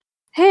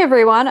Hey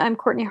everyone, I'm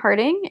Cortney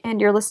Harding, and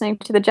you're listening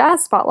to the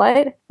Jazz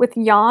Spotlight with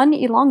Jan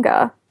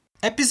Ilonga.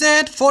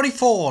 Episode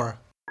 44.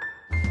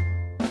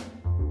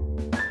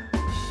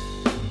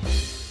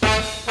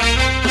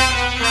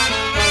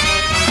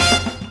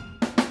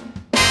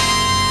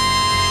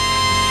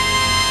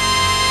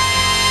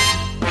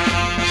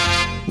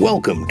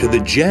 Welcome to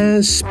the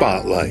Jazz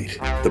Spotlight,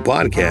 the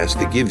podcast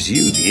that gives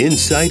you the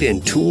insight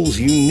and tools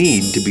you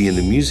need to be in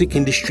the music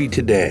industry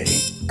today.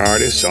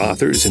 Artists,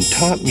 authors, and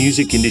top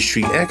music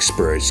industry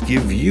experts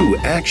give you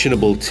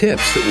actionable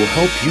tips that will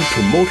help you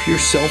promote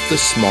yourself the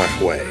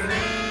smart way.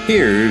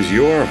 Here's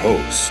your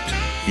host,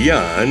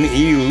 Jan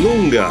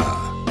Ilonga.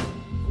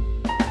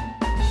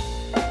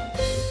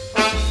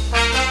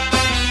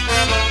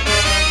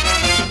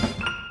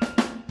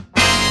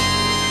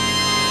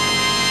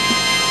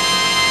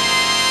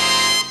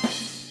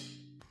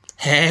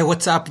 Hey,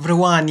 what's up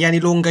everyone? Jan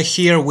Ilonga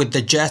here with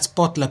the Jazz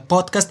Spotlight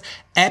podcast,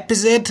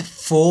 episode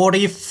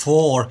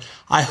 44.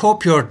 I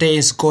hope your day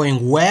is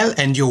going well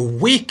and your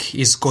week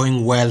is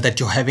going well, that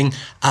you're having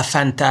a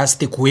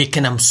fantastic week,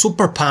 and I'm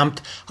super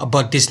pumped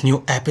about this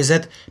new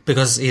episode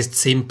because it's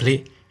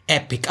simply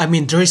epic. I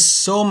mean, there is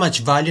so much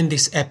value in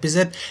this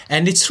episode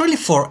and it's really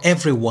for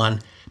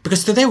everyone,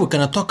 because today we're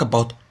going to talk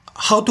about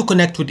how to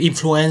connect with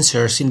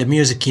influencers in the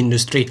music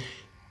industry,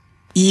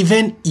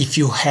 even if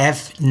you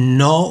have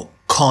no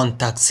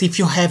contacts. If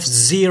you have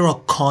zero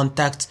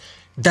contacts,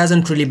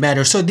 doesn't really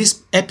matter. So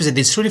this episode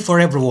is really for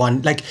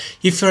everyone. Like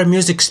if you're a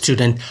music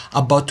student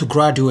about to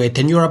graduate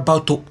and you're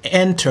about to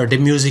enter the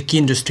music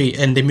industry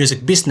and the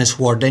music business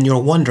world, and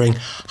you're wondering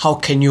how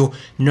can you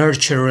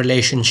nurture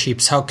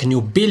relationships, how can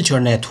you build your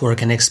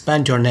network and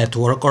expand your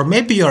network, or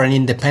maybe you're an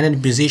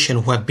independent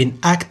musician who have been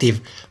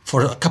active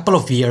for a couple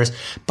of years,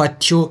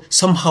 but you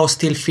somehow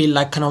still feel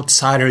like an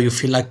outsider. You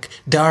feel like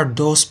there are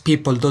those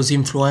people, those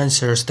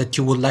influencers that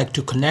you would like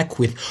to connect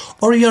with.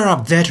 Or you're a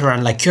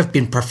veteran, like you have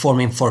been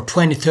performing for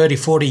 20, 30,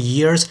 40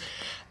 years,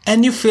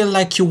 and you feel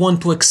like you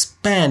want to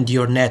expand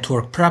your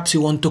network. Perhaps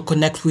you want to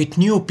connect with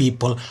new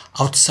people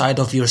outside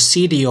of your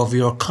city, of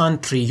your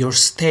country, your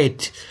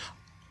state,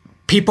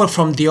 people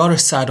from the other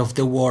side of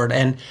the world.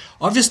 And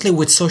obviously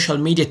with social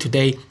media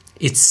today,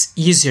 it's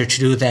easier to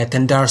do that,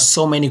 and there are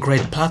so many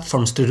great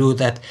platforms to do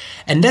that.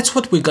 And that's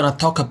what we're gonna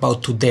talk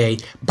about today.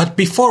 But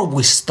before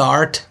we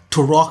start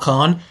to rock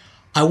on,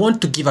 I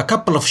want to give a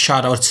couple of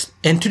shout outs,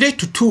 and today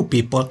to two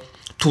people,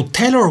 to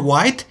Taylor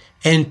White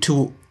and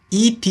to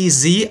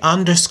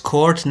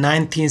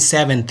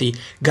ETZ_1970.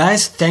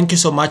 Guys, thank you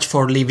so much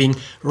for leaving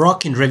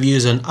rocking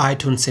reviews on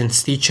iTunes and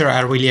Stitcher. I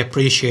really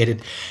appreciate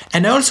it.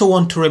 And I also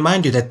want to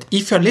remind you that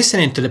if you're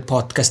listening to the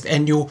podcast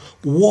and you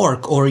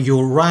work or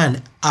you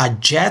run a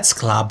jazz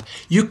club,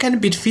 you can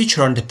be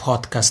featured on the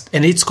podcast,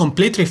 and it's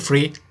completely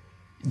free.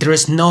 There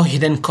is no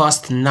hidden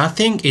cost,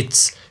 nothing.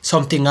 It's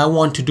something I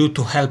want to do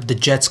to help the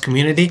jazz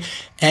community.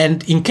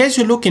 And in case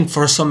you're looking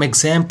for some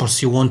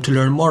examples, you want to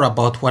learn more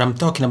about what I'm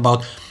talking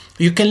about,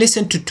 you can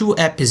listen to two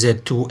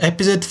episodes, to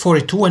episode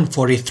 42 and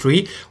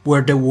 43,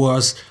 where there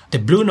was the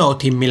Blue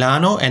Note in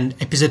Milano, and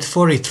episode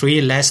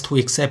 43, last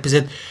week's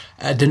episode,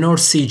 the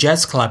North Sea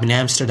Jazz Club in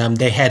Amsterdam.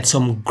 They had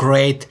some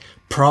great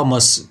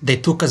promos. They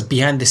took us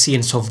behind the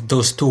scenes of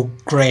those two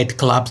great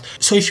clubs.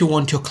 So if you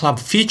want your club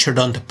featured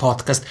on the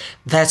podcast,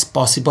 that's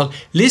possible.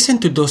 Listen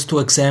to those two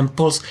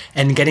examples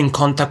and get in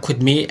contact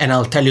with me, and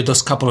I'll tell you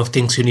those couple of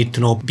things you need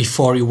to know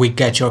before we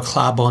get your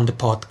club on the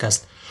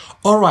podcast.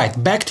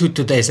 Alright, back to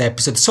today's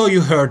episode. So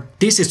you heard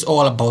this is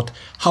all about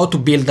how to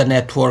build a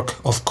network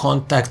of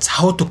contacts,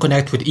 how to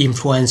connect with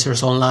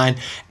influencers online.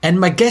 And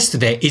my guest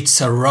today,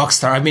 it's a rock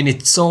star. I mean,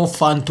 it's so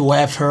fun to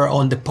have her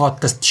on the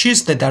podcast.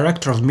 She's the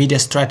director of media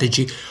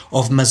strategy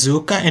of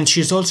Muzooka, and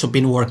she's also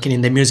been working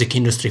in the music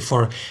industry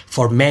for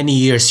many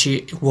years.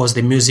 She was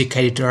the music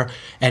editor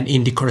and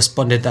indie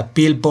correspondent at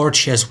Billboard.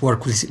 She has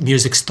worked with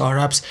music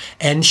startups,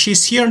 and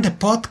she's here on the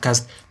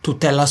podcast to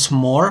tell us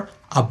more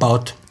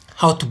about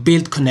how to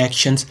build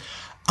connections,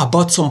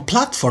 about some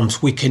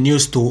platforms we can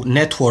use to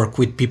network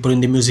with people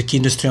in the music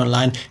industry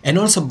online, and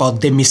also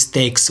about the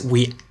mistakes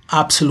we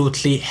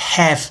absolutely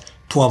have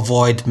to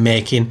avoid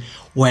making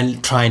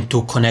when trying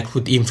to connect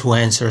with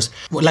influencers.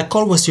 Like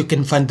always, you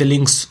can find the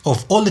links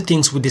of all the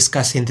things we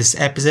discuss in this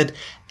episode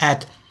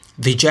at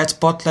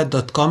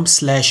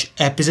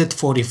thejazzspotlight.com/episode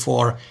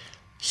 44.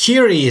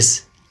 Here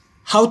is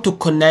how to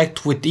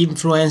connect with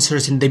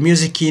influencers in the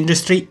music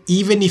industry,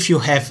 even if you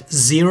have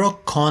zero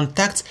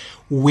contacts,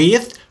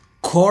 with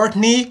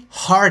Cortney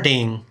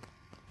Harding.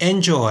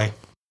 Enjoy.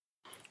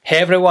 Hey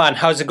everyone,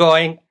 how's it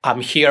going? I'm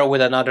here with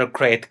another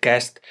great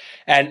guest,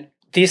 and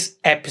this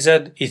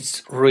episode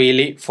is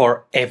really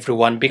for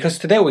everyone, because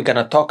today we're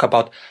gonna talk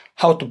about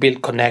how to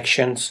build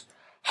connections,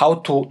 how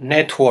to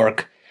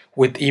network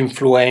with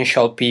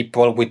influential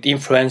people, with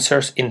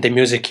influencers in the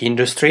music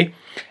industry.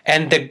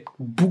 And the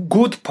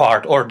good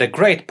part, or the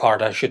great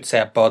part, I should say,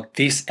 about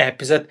this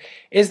episode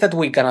is that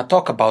we're gonna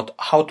talk about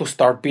how to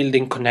start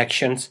building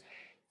connections,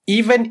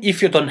 even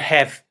if you don't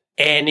have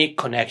any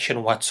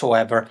connection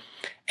whatsoever.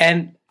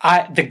 And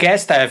The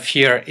guest I have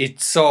here,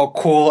 it's so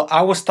cool.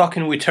 I was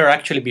talking with her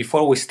actually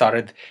before we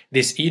started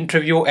this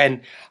interview,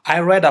 and I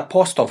read a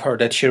post of her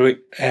that she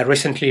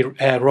recently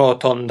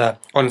wrote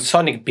on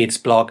Sonic Beats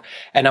blog,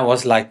 and I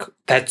was like,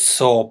 that's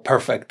so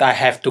perfect. I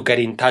have to get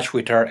in touch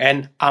with her,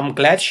 and I'm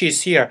glad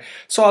she's here.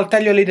 So I'll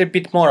tell you a little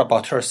bit more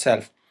about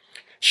herself.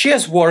 She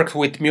has worked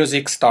with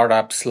music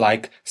startups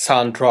like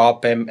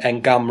Sounddrop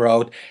and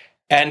Gumroad,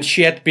 and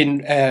she had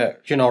been,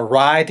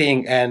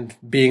 writing and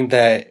being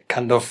the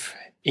kind of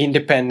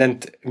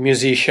independent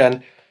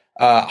musician,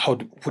 how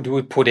would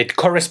we put it,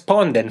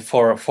 correspondent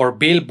for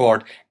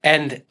Billboard.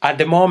 And at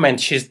the moment,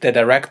 she's the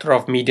director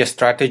of media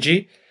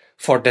strategy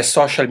for the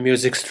social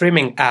music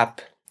streaming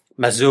app,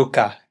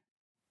 Muzooka.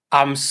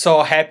 I'm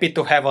so happy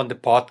to have on the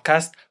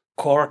podcast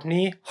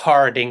Cortney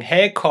Harding.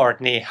 Hey,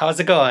 Cortney, how's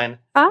it going?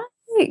 Hi,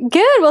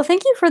 good. Well,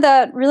 thank you for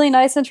that really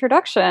nice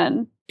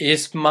introduction.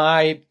 It's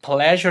my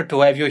pleasure to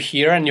have you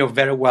here, and you're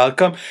very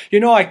welcome.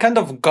 I kind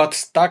of got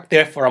stuck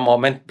there for a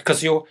moment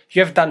because you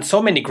have done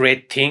so many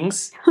great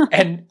things,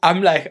 and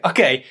I'm like,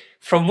 okay,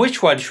 from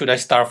which one should I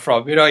start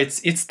from?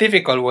 It's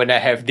difficult when I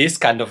have this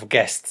kind of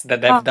guests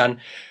that have done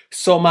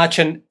so much.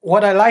 And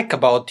what I like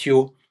about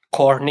you,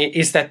 Cortney,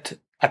 is that,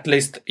 at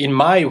least in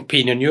my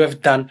opinion, you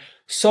have done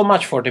so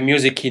much for the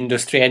music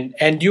industry,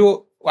 and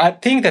you. I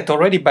think that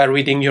already by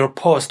reading your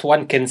post,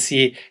 one can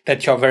see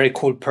that you're a very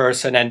cool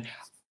person, and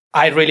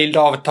I really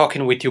love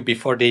talking with you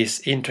before this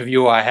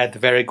interview. I had a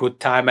very good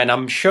time, and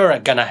I'm sure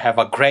I'm going to have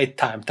a great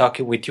time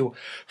talking with you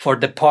for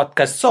the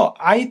podcast. So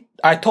I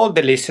told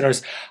the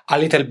listeners a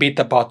little bit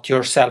about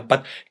yourself,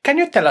 but can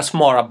you tell us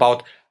more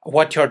about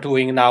what you're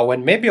doing now,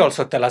 and maybe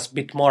also tell us a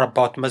bit more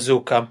about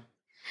Muzooka?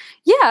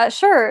 Yeah,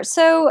 sure.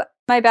 So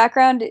my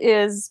background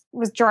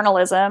was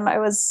journalism. I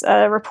was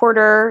a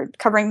reporter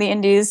covering the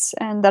indies,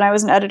 and then I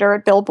was an editor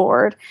at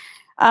Billboard.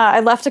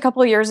 I left a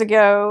couple of years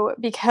ago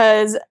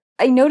because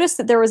I noticed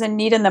that there was a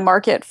need in the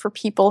market for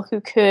people who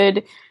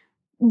could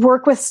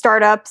work with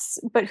startups,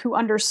 but who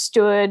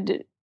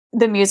understood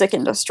the music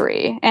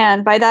industry.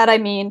 And by that, I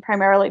mean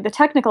primarily the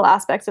technical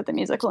aspects of the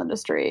music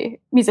industry,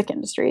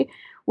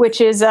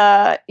 which is,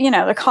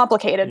 the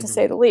complicated to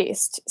say the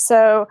least.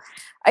 So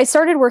I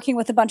started working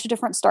with a bunch of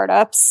different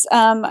startups.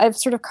 I've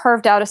sort of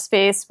carved out a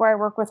space where I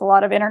work with a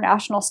lot of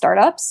international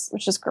startups,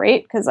 which is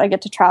great because I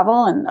get to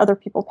travel and other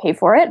people pay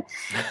for it.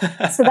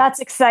 So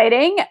that's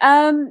exciting.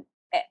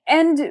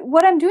 And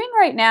what I'm doing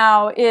right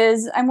now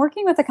is I'm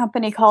working with a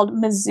company called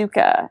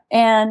Muzooka.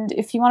 And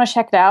if you want to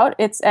check it out,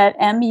 it's at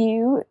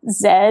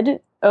Muzooka,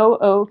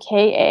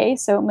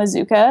 so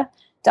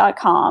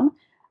Muzooka.com.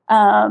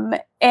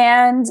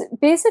 And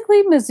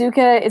basically,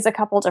 Muzooka is a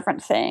couple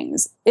different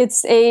things.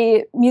 It's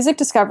a music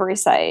discovery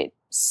site.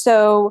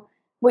 So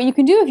what you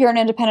can do if you're an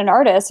independent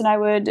artist, and I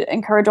would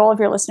encourage all of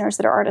your listeners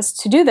that are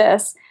artists to do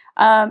this,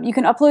 you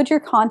can upload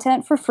your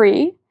content for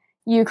free.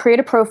 You create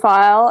a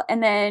profile,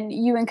 and then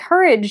you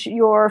encourage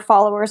your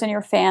followers and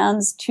your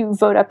fans to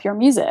vote up your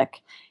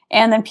music.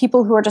 And then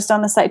people who are just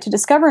on the site to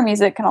discover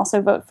music can also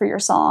vote for your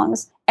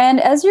songs. And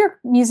as your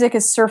music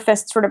is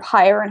surfaced sort of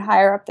higher and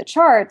higher up the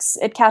charts,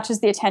 it catches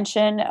the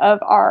attention of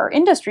our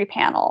industry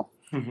panel.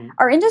 Mm-hmm.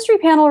 Our industry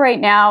panel right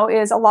now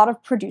is a lot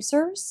of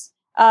producers.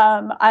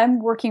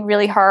 I'm working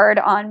really hard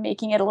on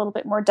making it a little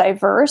bit more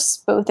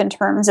diverse, both in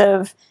terms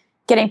of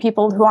getting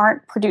people who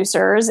aren't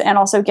producers and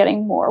also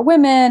getting more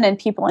women and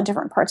people in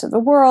different parts of the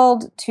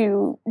world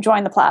to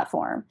join the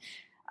platform.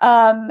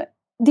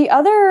 The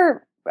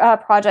other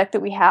project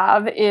that we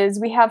have is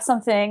we have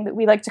something that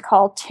we like to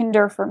call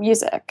Tinder for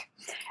Music.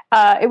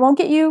 It won't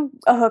get you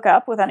a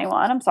hookup with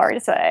anyone, I'm sorry to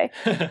say,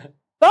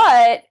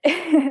 but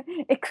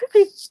it could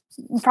be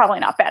probably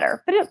not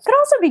better, but it could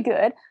also be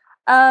good.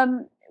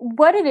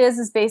 What it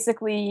is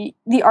basically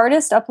the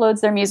artist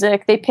uploads their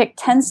music. They pick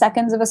 10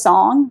 seconds of a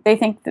song. They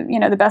think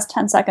the best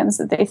 10 seconds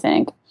that they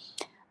think.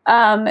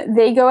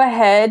 They go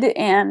ahead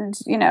and,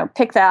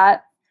 pick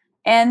that.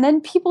 And then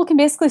people can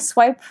basically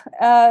swipe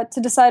to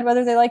decide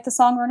whether they like the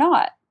song or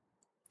not.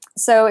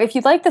 So if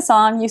you like the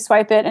song, you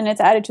swipe it and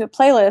it's added to a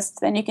playlist,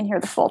 then you can hear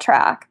the full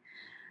track.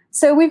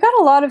 So we've got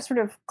a lot of sort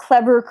of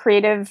clever,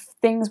 creative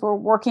things we're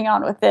working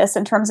on with this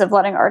in terms of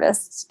letting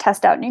artists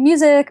test out new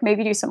music,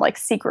 maybe do some like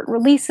secret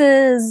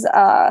releases.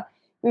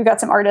 We've got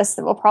some artists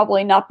that will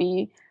probably not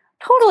be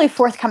totally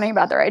forthcoming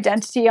about their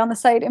identity on the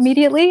site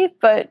immediately,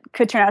 but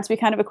could turn out to be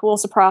kind of a cool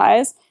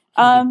surprise.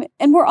 And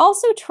we're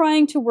also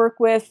trying to work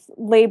with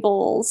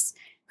labels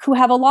who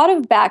have a lot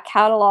of back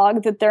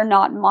catalog that they're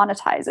not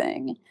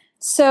monetizing.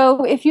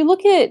 So if you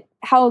look at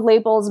how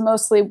labels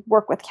mostly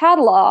work with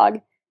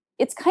catalog,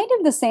 it's kind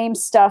of the same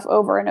stuff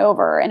over and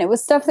over. And it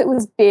was stuff that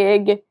was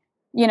big,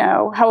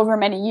 however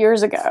many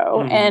years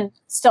ago, and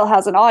still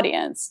has an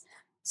audience.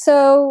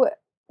 So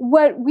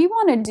what we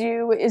want to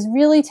do is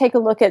really take a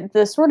look at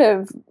the sort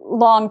of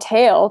long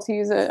tail, to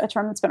use a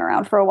term that's been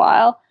around for a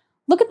while.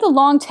 Look at the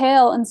long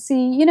tail and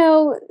see, a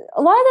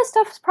lot of this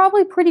stuff is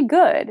probably pretty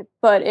good,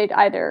 but it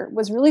either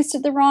was released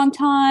at the wrong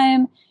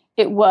time,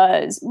 it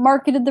was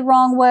marketed the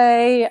wrong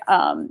way,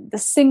 the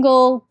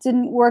single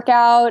didn't work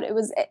out, it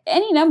was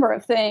any number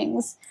of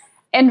things.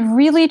 and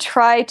really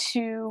try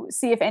to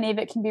see if any of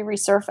it can be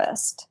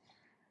resurfaced.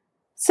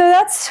 So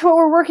that's what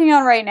we're working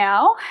on right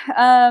now.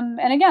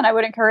 And again, I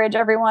would encourage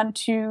everyone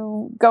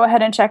to go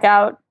ahead and check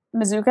out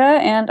Muzooka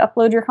and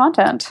upload your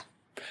content.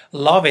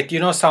 Love it.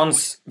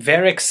 Sounds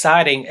very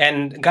exciting.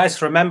 And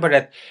guys, remember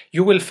that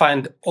you will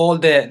find all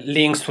the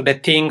links to the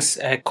things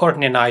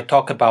Cortney and I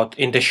talk about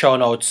in the show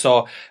notes.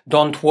 So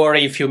don't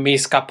worry if you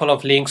miss a couple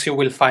of links, you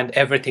will find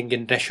everything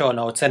in the show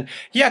notes. And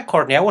yeah,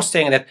 Cortney, I was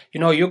saying that,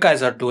 you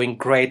guys are doing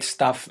great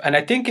stuff. And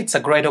I think it's a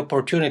great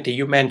opportunity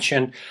you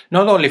mentioned,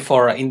 not only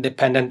for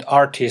independent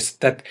artists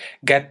that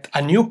get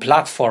a new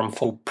platform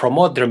for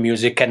promote their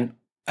music and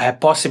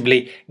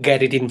possibly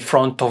get it in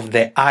front of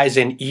the eyes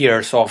and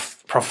ears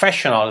of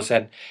professionals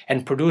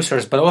and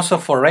producers, but also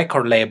for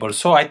record labels.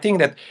 So I think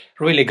that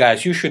really,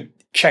 guys, you should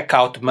check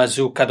out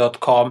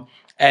Muzooka.com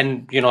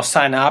and,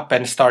 sign up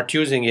and start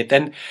using it.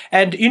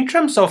 And in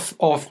terms of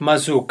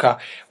Muzooka,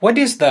 what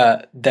is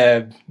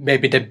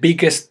maybe the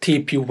biggest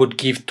tip you would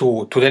give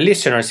to the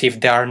listeners if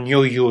they are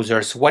new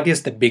users? What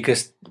is the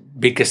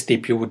biggest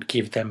tip you would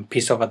give them,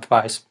 piece of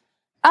advice?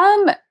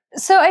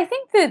 So I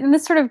think that, and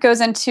this sort of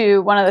goes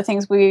into one of the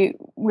things we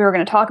were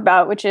going to talk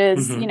about, which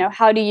is,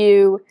 how do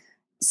you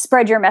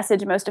spread your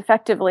message most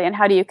effectively and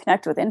how do you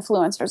connect with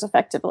influencers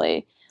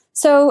effectively?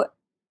 So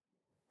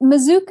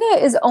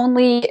Muzooka is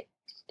only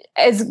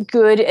as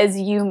good as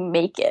you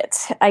make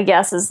it, I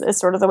guess is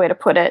sort of the way to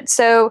put it.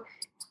 So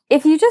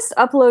if you just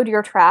upload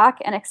your track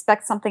and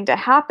expect something to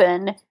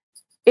happen,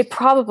 it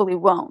probably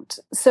won't.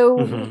 So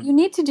what you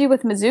need to do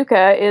with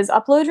Muzooka is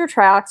upload your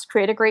tracks,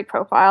 create a great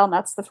profile, and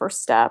that's the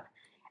first step.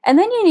 And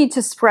then you need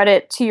to spread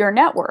it to your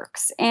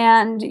networks.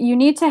 And you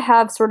need to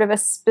have sort of a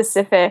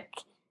specific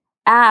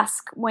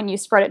ask when you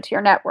spread it to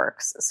your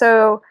networks.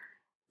 So,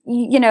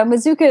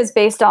 Muzooka is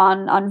based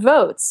on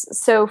votes.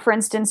 So, for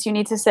instance, you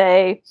need to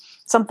say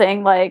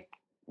something like,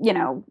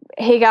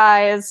 hey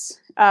guys,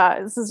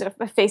 this is a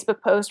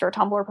Facebook post or a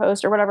Tumblr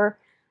post or whatever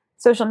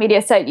social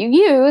media site you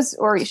use,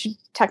 or you should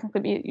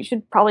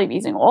probably be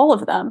using all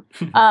of them.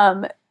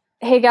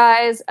 Hey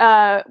guys,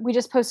 we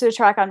just posted a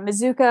track on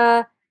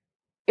Muzooka.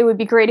 It would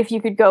be great if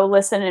you could go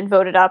listen and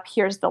vote it up.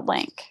 Here's the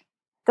link.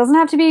 Doesn't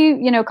have to be,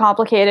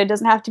 complicated.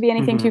 Doesn't have to be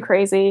anything too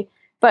crazy.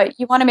 But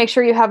you want to make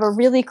sure you have a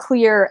really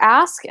clear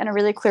ask and a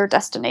really clear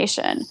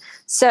destination.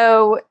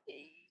 So,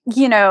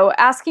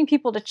 asking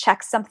people to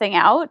check something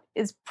out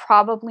is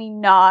probably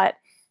not,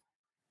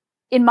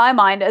 in my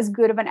mind, as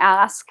good of an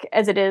ask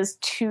as it is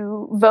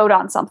to vote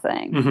on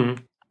something.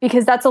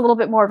 Because that's a little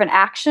bit more of an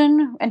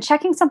action. And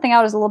checking something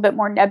out is a little bit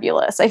more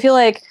nebulous. I feel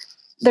like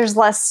there's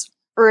less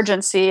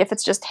urgency if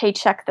it's just, hey,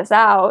 check this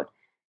out,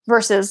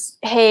 versus,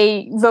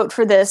 hey, vote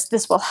for this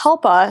will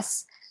help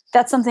us.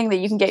 That's something that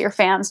you can get your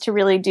fans to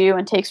really do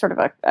and take sort of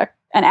an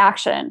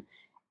action.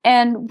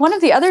 And one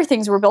of the other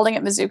things we're building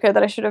at Muzooka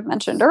that I should have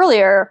mentioned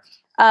earlier,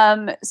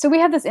 so we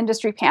have this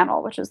industry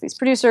panel, which is these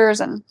producers,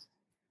 and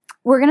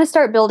we're going to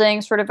start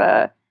building sort of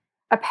a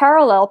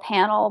parallel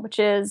panel, which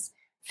is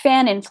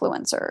fan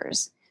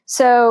influencers.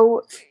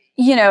 So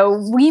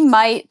we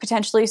might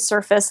potentially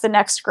surface the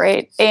next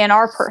great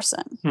A&R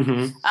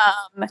person.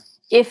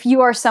 If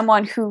you are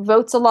someone who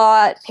votes a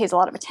lot, pays a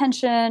lot of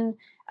attention,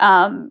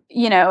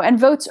 and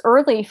votes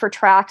early for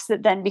tracks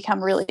that then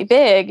become really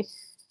big,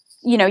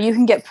 you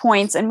can get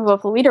points and move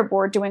up the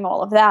leaderboard doing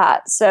all of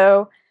that.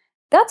 So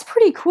that's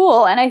pretty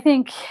cool. And I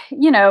think,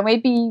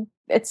 maybe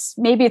it's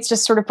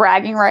just sort of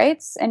bragging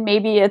rights, and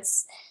maybe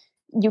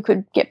you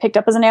could get picked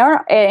up as an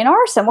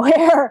A&R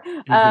somewhere.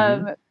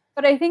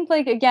 But I think,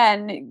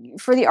 again,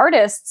 for the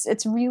artists,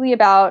 it's really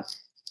about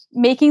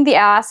making the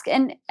ask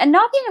and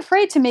not being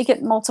afraid to make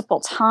it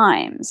multiple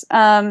times.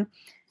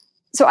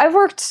 So I've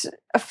worked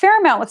a fair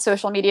amount with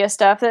social media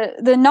stuff.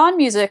 The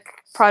non-music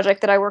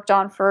project that I worked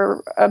on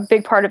for a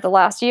big part of the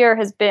last year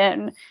has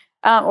been,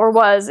 or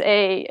was,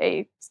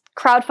 a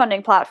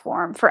crowdfunding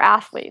platform for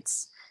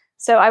athletes.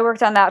 So I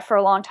worked on that for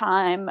a long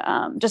time,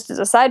 just as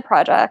a side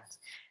project.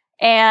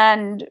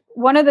 And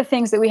one of the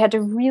things that we had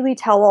to really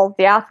tell all of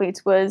the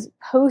athletes was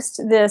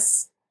post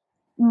this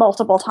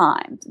multiple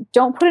times.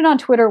 Don't put it on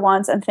Twitter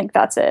once and think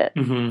that's it.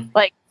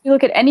 Like, you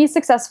look at any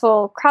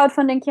successful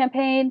crowdfunding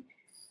campaign,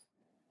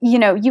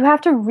 you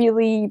have to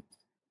really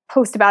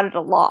post about it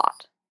a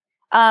lot.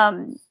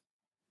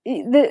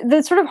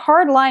 The sort of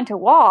hard line to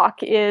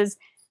walk is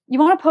you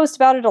want to post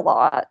about it a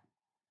lot,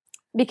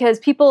 because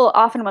people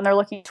often, when they're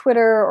looking at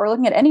Twitter or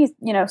looking at any,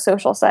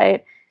 social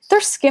site, they're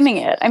skimming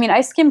it. I mean,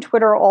 I skim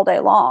Twitter all day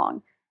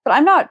long, but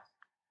I'm not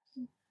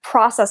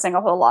processing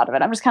a whole lot of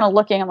it. I'm just kind of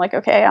looking. I'm like,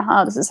 okay,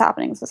 this is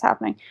happening.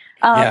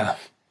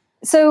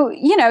 So,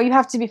 you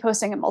have to be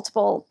posting in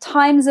multiple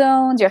time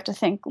zones. You have to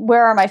think,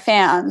 where are my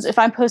fans? If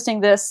I'm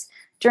posting this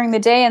during the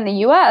day in the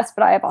US,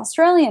 but I have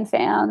Australian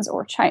fans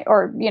or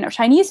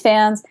Chinese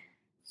fans,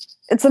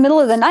 it's the middle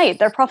of the night.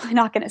 They're probably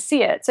not going to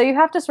see it. So you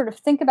have to sort of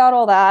think about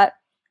all that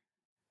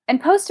and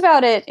post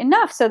about it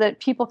enough so that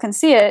people can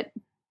see it.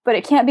 But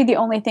it can't be the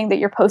only thing that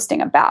you're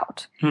posting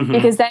about,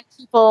 because then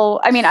people,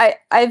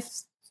 I've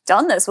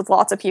done this with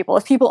lots of people.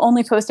 If people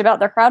only post about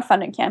their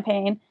crowdfunding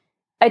campaign,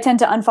 I tend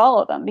to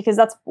unfollow them because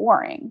that's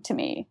boring to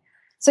me.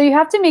 So you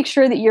have to make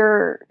sure that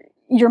you're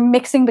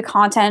mixing the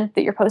content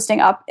that you're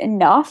posting up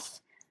enough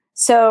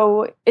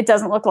so it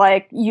doesn't look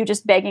like you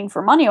just begging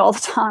for money all the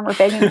time or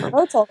begging for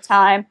votes all the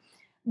time,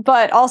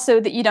 but also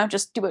that you don't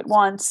just do it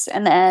once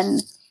and then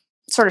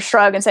sort of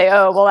shrug and say,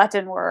 oh, well, that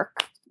didn't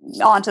work.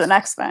 On to the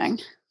next thing.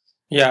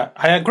 Yeah,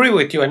 I agree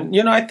with you. And,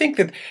 I think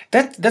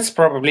that's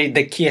probably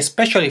the key,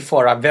 especially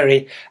for a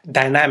very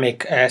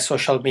dynamic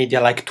social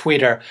media like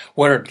Twitter,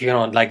 where,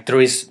 like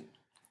there is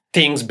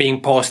things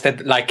being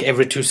posted like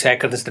every 2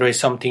 seconds, there is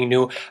something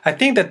new. I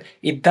think that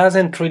it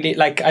doesn't really,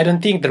 I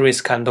don't think there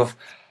is kind of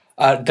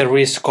the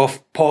risk of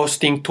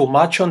posting too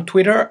much on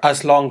Twitter,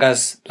 as long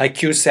as,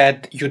 like you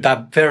said, you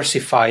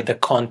diversify the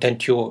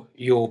content you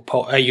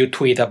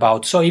tweet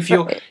about. So if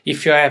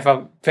you have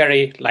a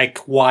very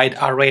wide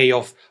array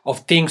of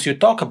things you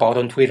talk about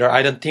on Twitter,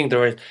 I don't think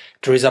there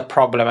is a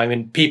problem. I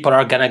mean, people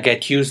are gonna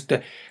get used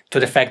to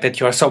the fact that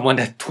you're someone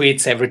that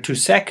tweets every 2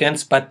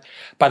 seconds, but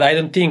I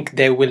don't think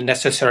they will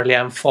necessarily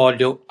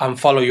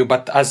unfollow you.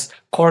 But as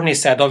Cortney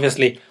said,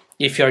 obviously,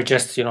 if you're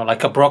just,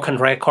 like a broken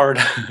record,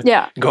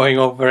 going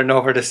over and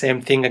over the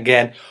same thing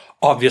again,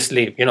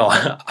 obviously,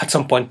 at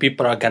some point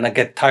people are gonna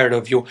get tired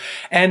of you.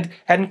 And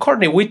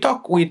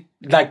Cortney,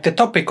 the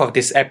topic of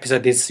this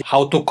episode is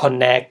how to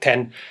connect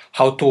and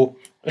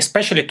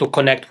especially to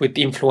connect with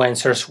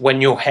influencers when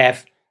you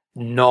have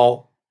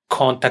no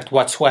contact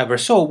whatsoever.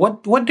 So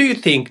what do you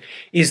think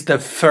is the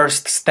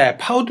first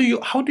step? How do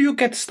you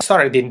get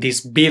started in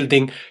this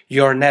building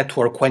your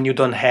network when you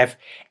don't have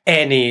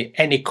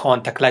any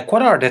contact?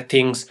 What are the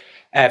things,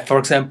 for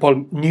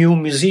example, new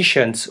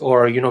musicians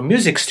or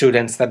music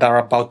students that are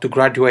about to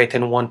graduate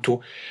and want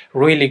to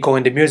really go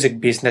in the music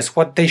business,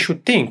 what they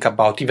should think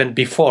about even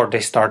before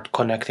they start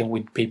connecting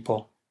with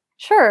people?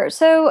 Sure.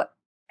 So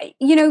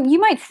you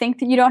might think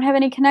that you don't have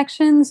any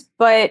connections,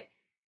 but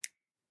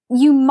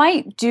you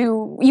might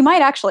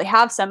actually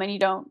have some and you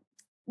don't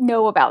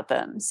know about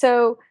them.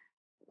 So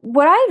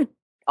what I've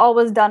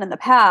always done in the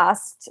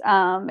past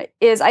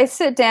is I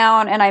sit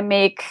down and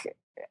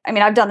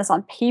I've done this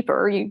on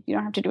paper. You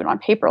don't have to do it on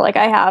paper like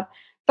I have,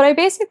 but I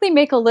basically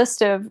make a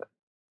list of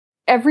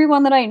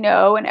everyone that I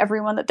know and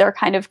everyone that they're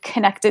kind of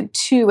connected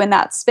to in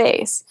that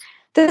space.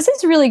 This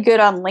is really good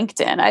on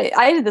LinkedIn.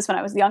 I did this when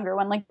I was younger,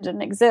 when LinkedIn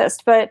didn't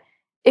exist, but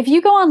if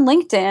you go on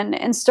LinkedIn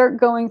and start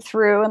going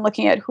through and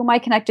looking at who am I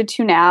connected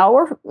to now,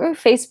 or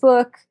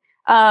Facebook,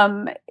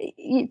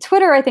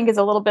 Twitter, I think is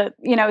a little bit,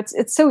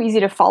 it's so easy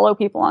to follow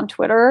people on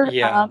Twitter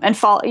and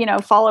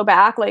follow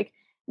back.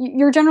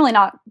 You're generally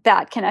not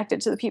that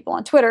connected to the people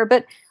on Twitter,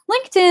 but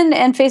LinkedIn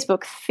and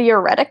Facebook,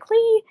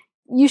 theoretically,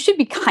 you should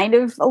be kind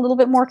of a little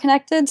bit more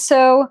connected.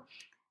 So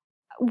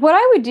what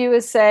I would do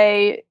is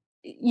say,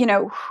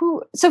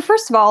 so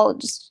first of all,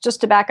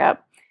 just to back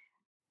up,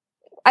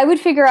 I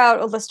would figure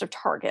out a list of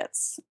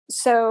targets.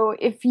 So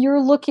if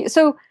you're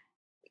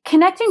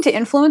connecting to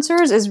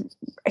influencers is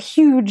a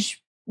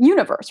huge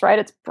universe, right?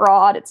 It's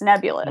broad, it's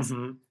nebulous.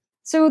 Mm-hmm.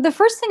 So the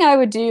first thing I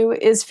would do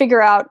is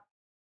figure out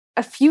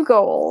a few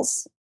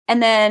goals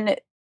and then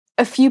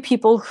a few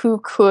people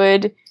who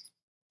could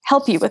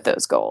help you with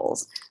those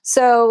goals.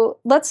 So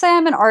let's say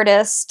I'm an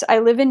artist. I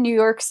live in New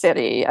York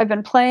City. I've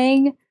been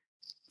playing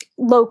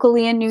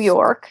locally in New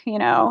York,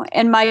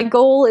 and my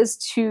goal is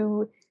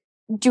to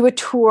do a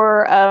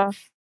tour of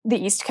the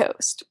East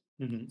Coast.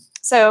 Mm-hmm.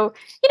 So,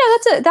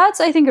 that's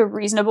I think a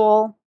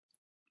reasonable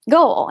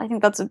goal. I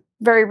think that's a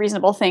very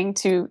reasonable thing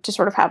to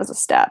sort of have as a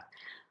step.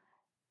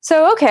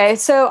 So, okay,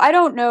 so I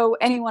don't know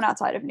anyone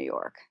outside of New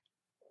York.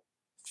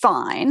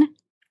 Fine.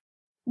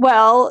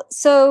 Well,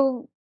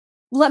 so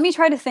let me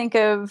try to think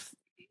of,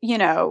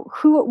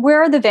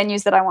 where are the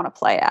venues that I want to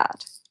play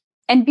at?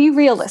 And be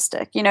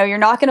realistic. You're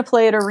not going to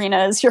play at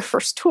arenas your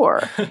first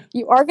tour.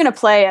 You are going to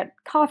play at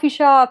coffee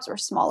shops or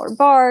smaller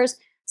bars.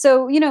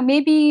 So,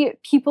 maybe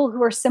people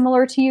who are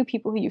similar to you,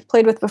 people who you've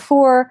played with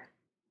before,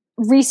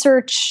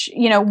 research,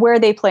 where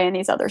they play in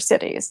these other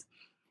cities.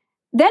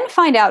 Then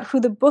find out who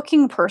the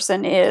booking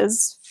person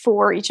is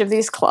for each of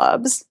these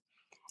clubs.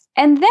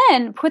 And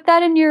then put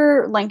that in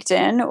your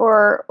LinkedIn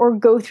or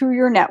go through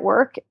your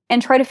network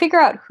and try to figure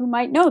out who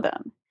might know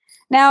them.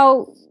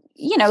 Now,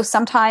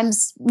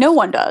 sometimes no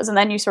one does, and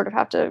then you sort of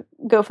have to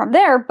go from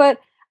there. But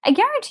I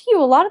guarantee you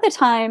a lot of the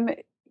time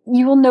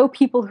you will know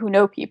people who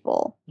know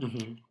people.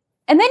 Mm-hmm.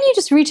 And then you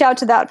just reach out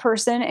to that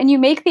person and you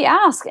make the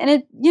ask. And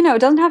it, it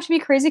doesn't have to be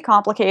crazy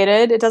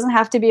complicated. It doesn't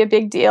have to be a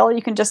big deal.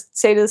 You can just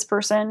say to this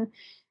person,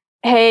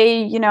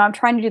 hey, I'm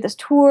trying to do this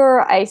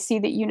tour. I see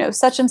that you know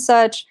such and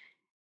such.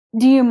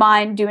 Do you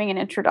mind doing an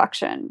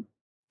introduction?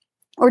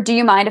 Or do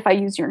you mind if I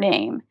use your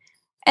name?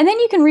 And then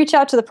you can reach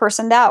out to the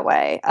person that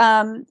way.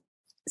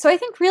 So I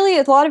think really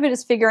a lot of it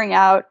is figuring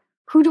out,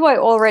 who do I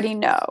already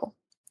know?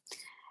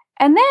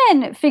 And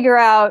then figure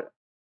out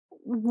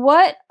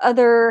what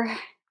other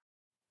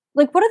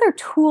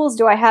tools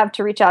do I have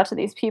to reach out to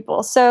these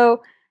people?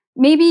 So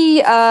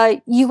maybe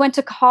you went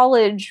to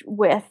college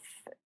with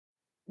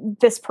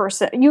this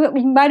person. You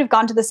might have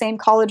gone to the same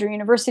college or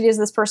university as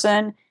this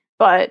person,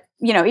 but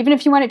even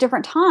if you went at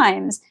different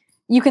times,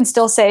 you can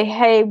still say,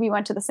 hey, we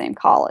went to the same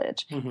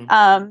college.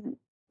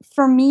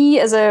 For me,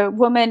 as a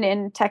woman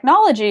in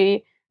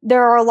technology,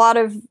 there are a lot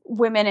of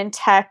women in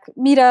tech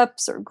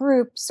meetups or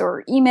groups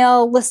or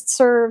email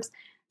listservs.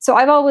 So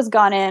I've always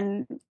gone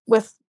in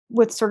with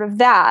sort of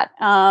that.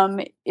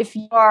 If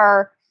you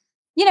are,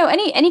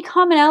 any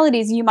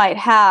commonalities you might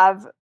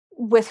have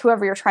with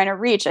whoever you're trying to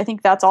reach, I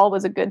think that's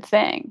always a good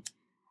thing.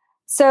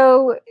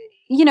 So,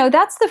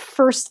 that's the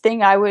first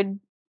thing I would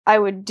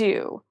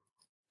do.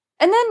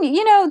 And then,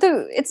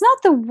 it's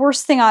not the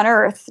worst thing on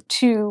earth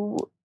to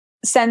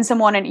send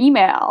someone an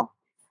email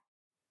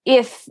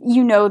if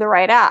you know the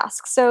right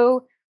ask.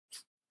 So,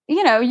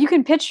 you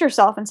can pitch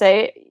yourself and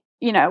say,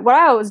 what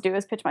I always do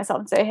is pitch myself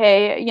and say,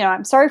 hey,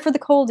 I'm sorry for the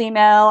cold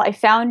email. I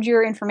found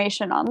your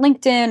information on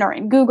LinkedIn or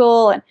in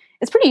Google. And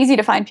it's pretty easy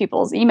to find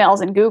people's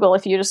emails in Google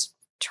if you just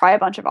try a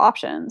bunch of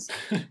options.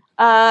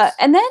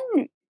 And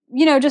then,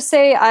 just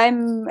say,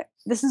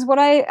 this is what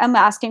I am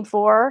asking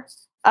for.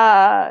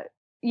 I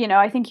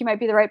think you might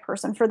be the right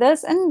person for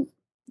this. And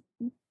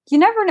you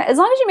never know. As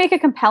long as you make a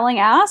compelling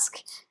ask,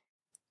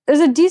 there's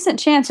a decent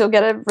chance you'll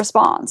get a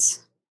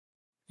response.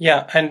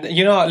 Yeah, and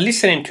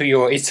listening to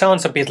you, it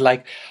sounds a bit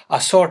like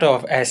a sort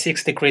of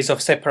 6 degrees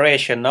of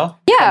separation, no?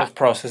 Yeah. Kind of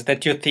process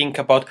that you think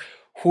about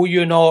who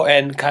you know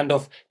and kind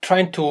of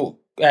trying to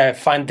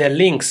find the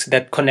links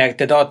that connect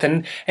the dot,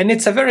 and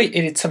it's a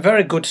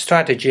very good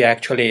strategy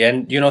actually,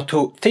 and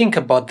to think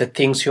about the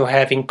things you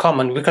have in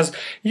common, because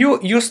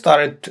you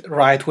started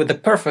right with the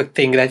perfect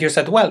thing that you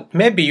said, well,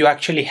 maybe you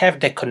actually have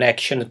the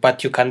connection,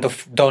 but you kind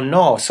of don't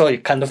know, so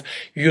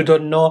you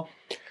don't know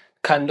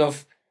kind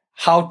of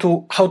how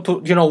to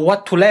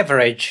what to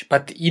leverage,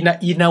 but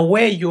in a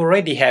way you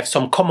already have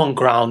some common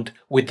ground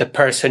with the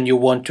person you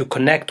want to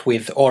connect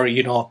with, or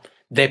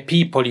the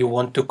people you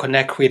want to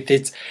connect with.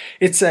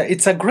 It's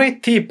a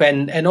great tip,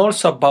 and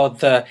also about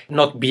the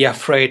not be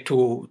afraid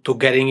to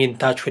getting in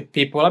touch with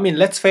people. I mean,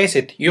 let's face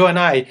it, you and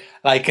I,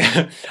 like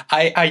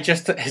I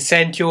just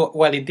sent you,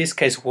 well, in this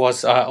case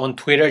was on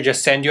Twitter,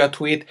 just send you a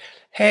tweet,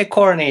 hey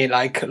Cortney,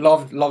 like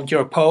loved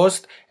your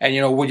post,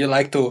 and would you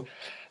like to,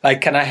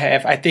 like,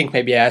 I think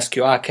maybe I ask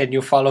you, can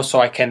you follow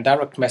so I can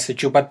direct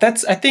message you? But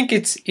I think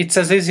it's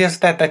as easy as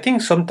that. I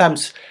think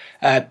sometimes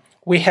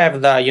we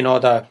have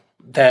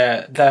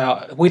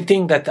we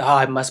think that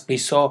I must be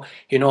so,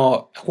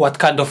 what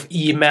kind of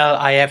email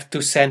I have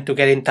to send to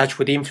get in touch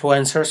with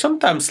influencers.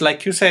 Sometimes,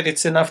 like you said,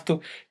 it's enough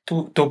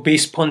to be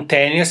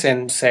spontaneous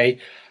and say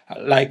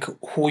like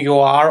who you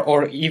are,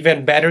 or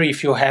even better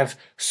if you have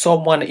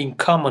someone in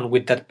common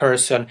with that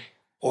person,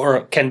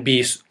 or can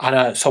be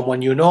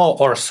someone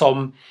or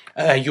some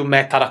you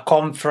met at a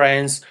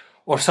conference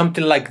or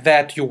something like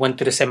that. You went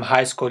to the same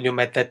high school, you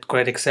met. That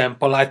great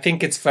example. I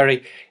think it's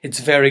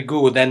very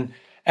good,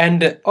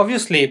 and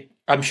obviously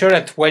I'm sure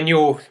that when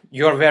you're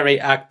very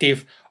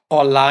active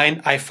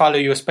online, I follow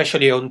you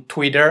especially on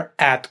Twitter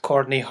at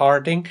Cortney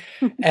Harding,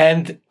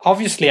 and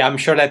obviously I'm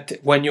sure that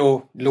when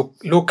you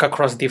look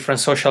across different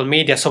social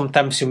media,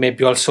 sometimes you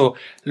maybe also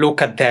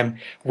look at them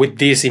with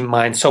this in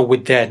mind, so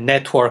with the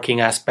networking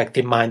aspect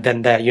in mind,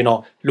 and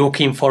the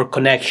looking for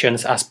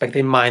connections aspect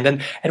in mind,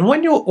 and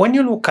when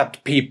you look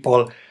at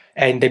people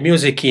in the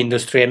music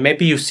industry, and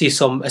maybe you see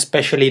some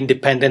especially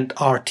independent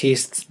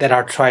artists that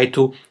are trying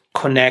to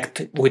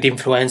connect with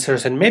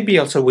influencers and maybe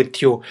also with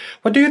you,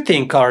 what do you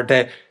think are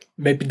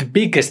maybe the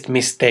biggest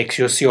mistakes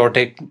you see, or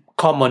the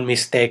common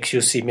mistakes you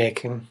see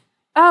making?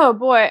 Oh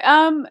boy.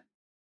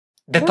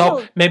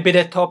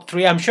 The top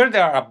 3. I'm sure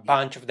there are a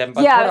bunch of them,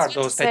 but what are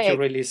those that you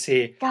really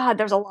see? God,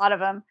 there's a lot of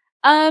them.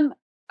 All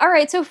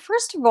right. So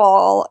first of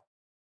all,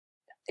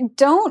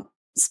 don't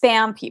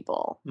spam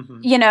people.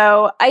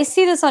 I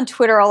see this on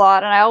Twitter a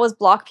lot, and I always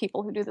block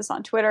people who do this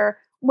on Twitter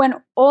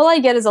when all I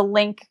get is a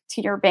link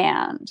to your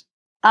band.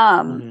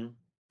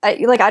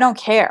 I don't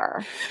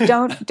care.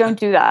 Don't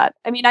do that.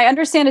 I mean, I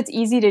understand it's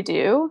easy to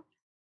do,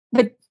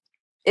 but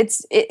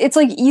it's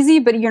like easy,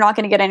 but you're not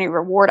going to get any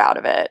reward out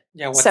of it.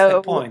 Yeah. What's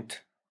the point?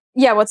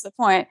 Yeah. What's the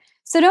point?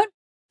 So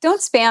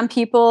don't spam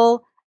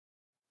people.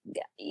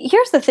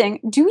 Here's the thing: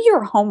 do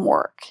your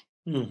homework.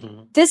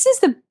 This is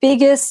the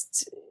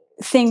biggest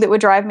thing that would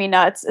drive me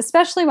nuts,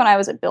 especially when I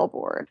was at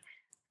Billboard.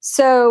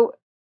 So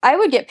I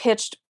would get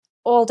pitched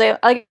all day.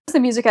 I was the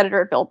music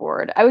editor at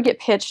Billboard. I would get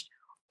pitched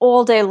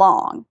all day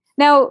long.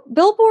 Now,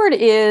 Billboard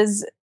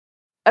is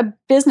a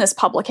business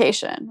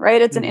publication,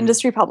 right? It's an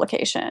industry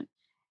publication.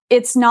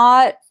 It's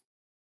not,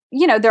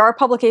 there are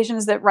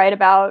publications that write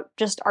about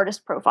just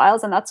artist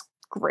profiles, and that's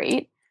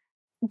great.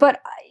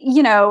 But,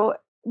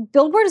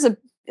 Billboard is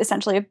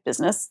essentially a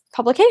business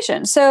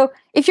publication. So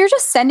if you're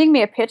just sending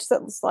me a pitch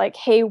that's like,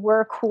 hey,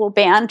 we're a cool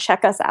band,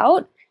 check us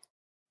out.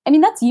 I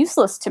mean, that's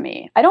useless to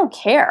me. I don't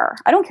care.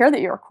 I don't care that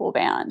you're a cool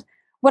band.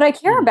 What I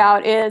care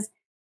about is,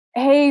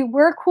 hey,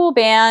 we're a cool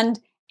band,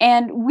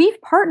 and we've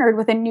partnered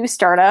with a new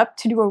startup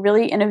to do a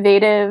really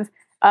innovative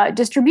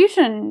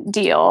distribution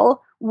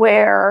deal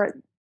where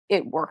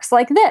it works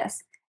like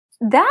this.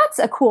 That's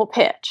a cool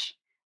pitch.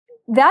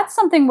 That's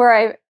something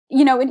where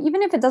and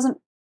even if it doesn't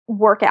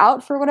work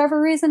out for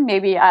whatever reason.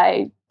 Maybe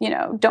I,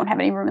 don't have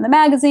any room in the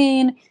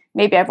magazine.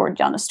 Maybe I've already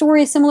done a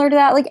story similar to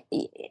that. Like,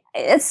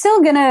 it's still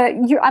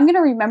I'm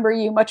gonna remember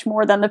you much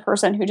more than the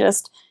person who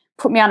just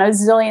put me on a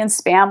zillion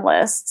spam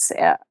lists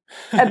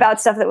about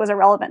stuff that was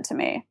irrelevant to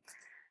me.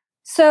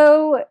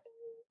 So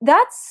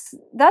that's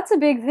a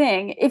big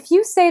thing. If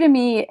you say to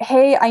me,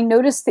 hey, I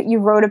noticed that you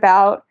wrote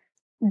about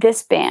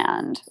this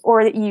band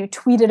or that you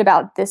tweeted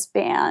about this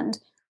band,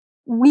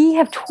 we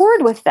have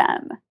toured with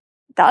them.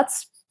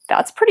 That's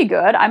pretty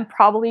good. I'm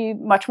probably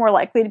much more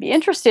likely to be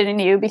interested in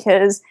you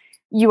because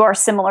you are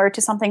similar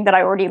to something that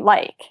I already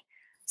like.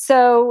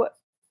 So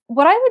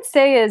what I would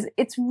say is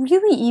it's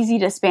really easy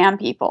to spam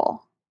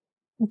people.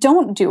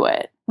 Don't do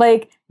it.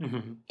 Like,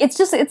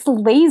 it's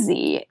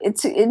lazy.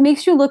 It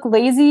makes you look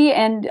lazy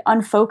and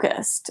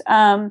unfocused.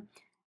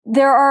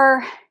 There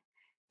are,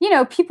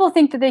 people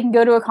think that they can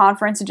go to a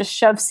conference and just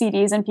shove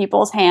CDs in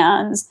people's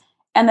hands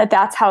and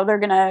that's how they're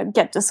going to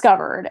get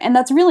discovered. And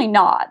that's really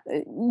not.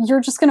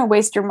 You're just going to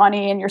waste your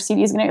money and your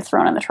CD is going to get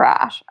thrown in the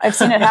trash. I've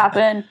seen it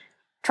happen.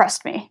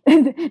 Trust me.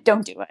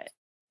 Don't do it.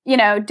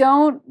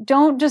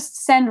 Don't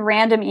just send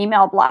random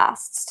email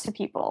blasts to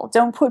people.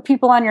 Don't put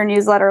people on your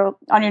newsletter,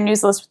 on your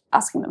news list,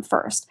 asking them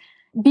first.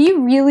 Be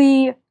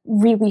really,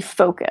 really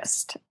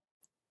focused.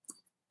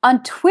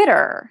 On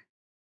Twitter,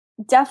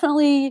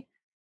 definitely.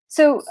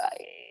 So,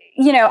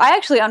 I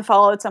actually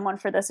unfollowed someone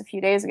for this a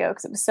few days ago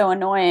because it was so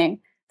annoying.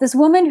 This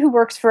woman who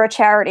works for a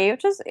charity,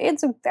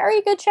 it's a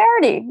very good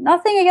charity.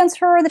 Nothing against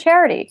her or the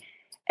charity.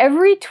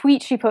 Every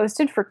tweet she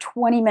posted for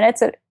 20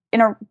 minutes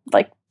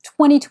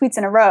 20 tweets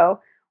in a row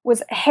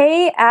was,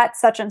 hey, at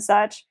such and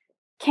such,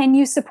 can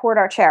you support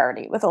our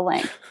charity, with a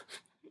link?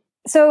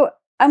 So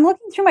I'm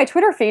looking through my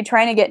Twitter feed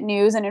trying to get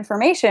news and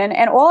information,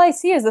 and all I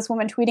see is this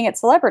woman tweeting at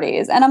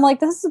celebrities. And I'm like,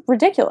 this is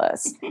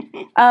ridiculous.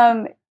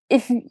 And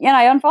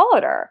I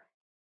unfollowed her.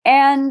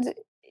 And,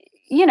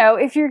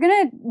 if you're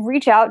going to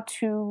reach out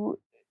to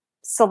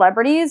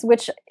celebrities,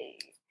 which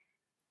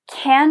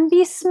can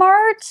be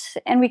smart,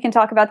 and we can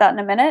talk about that in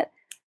a minute,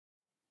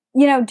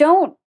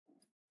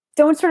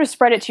 don't sort of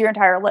spread it to your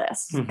entire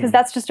list, because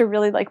that's just a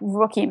really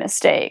rookie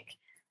mistake.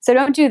 So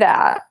don't do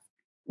that.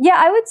 Yeah,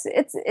 I would.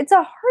 It's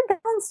a hard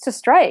balance to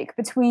strike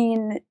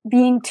between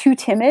being too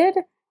timid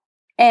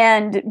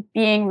and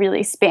being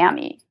really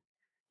spammy.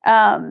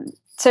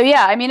 So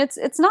yeah, I mean,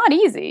 it's not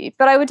easy,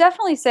 but I would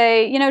definitely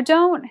say,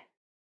 don't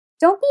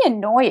be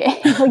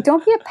annoying.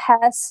 Don't be a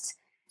pest.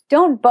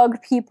 Don't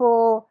bug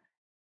people.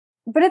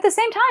 But at the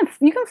same time,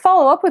 you can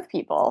follow up with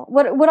people.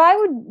 What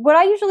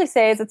I usually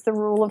say is it's the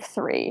rule of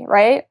 3,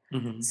 right?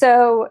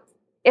 So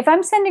if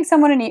I'm sending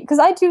someone an email, because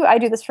I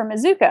do this for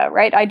Muzooka,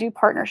 right? I do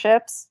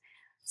partnerships.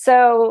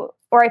 So,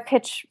 or I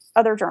pitch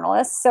other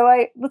journalists.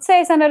 So let's say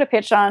I send out a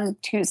pitch on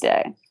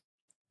Tuesday.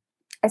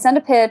 I send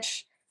a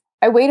pitch.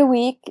 I wait a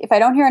week. If I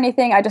don't hear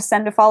anything, I just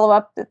send a follow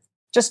up.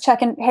 Just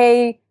checking.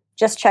 Hey,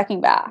 just checking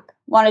back.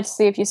 Wanted to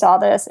see if you saw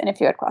this and if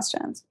you had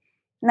questions.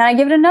 And then I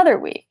give it another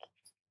week.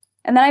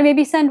 And then I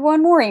maybe send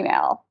one more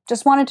email.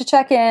 Just wanted to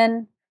check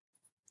in.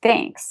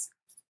 Thanks.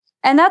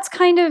 And that's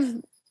kind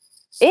of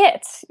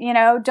it.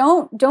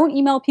 Don't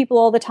email people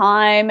all the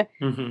time.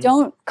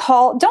 Don't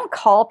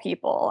call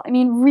people. I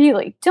mean,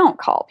 really, don't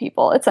call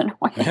people. It's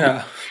annoying.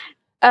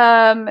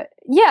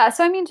 Yeah.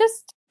 So I mean,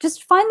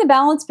 just find the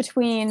balance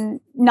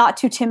between not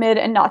too timid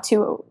and not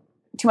too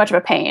much of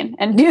a pain,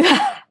 and do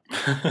that.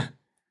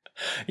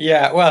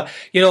 Yeah, well,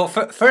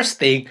 first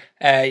thing,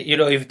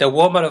 if the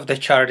woman of the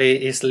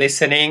charity is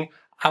listening,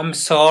 I'm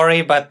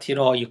sorry, but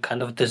you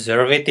kind of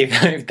deserve it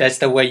if that's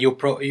the way you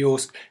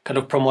kind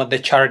of promote the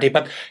charity.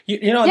 But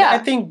I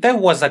think that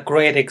was a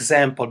great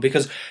example,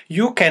 because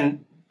you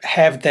can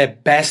have the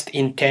best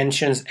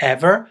intentions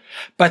ever,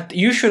 but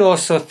you should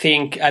also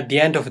think at the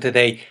end of the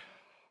day,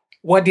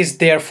 what is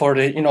there for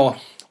the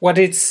what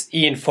it's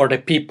in for the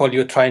people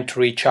you're trying to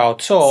reach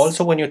out. So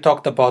also when you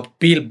talked about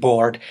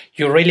billboard,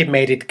 you really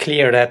made it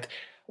clear that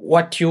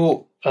what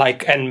you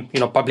like and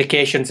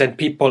publications and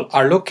people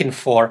are looking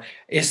for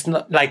is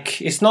not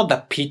it's not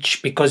the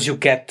pitch, because you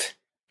get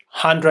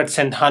hundreds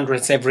and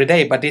hundreds every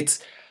day, but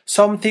it's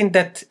something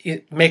that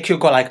it make you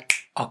go like,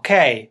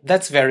 okay,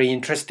 that's very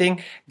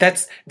interesting.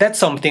 That's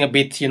something a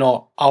bit,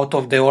 out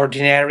of the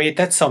ordinary.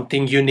 That's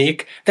something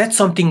unique. That's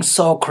something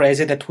so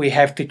crazy that we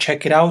have to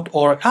check it out.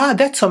 Or,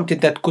 that's something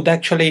that could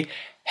actually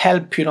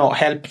help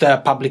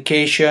the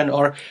publication.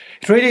 Or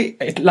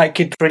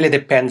it really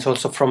depends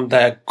also from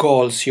the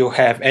goals you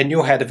have. And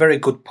you had a very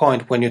good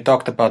point when you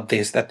talked about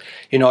this, that,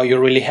 you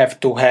really have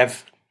to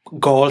have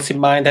goals in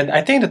mind. And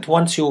I think that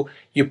once you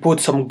put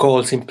some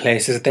goals in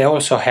places, they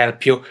also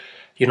help you,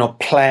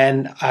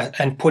 plan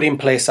and put in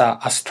place a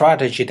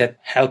strategy that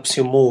helps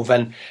you move.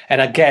 And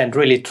again,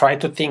 really try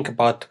to think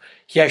about,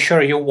 yeah,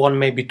 sure, you want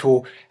maybe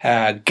to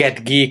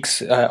get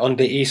gigs on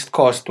the East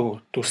Coast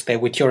to stay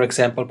with your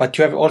example, but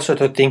you have also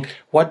to think,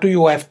 what do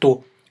you have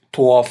to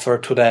offer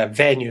to the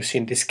venues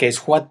in this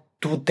case? What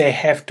do they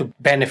have to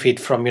benefit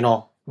from,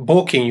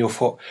 booking you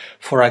for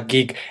a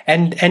gig.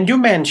 And you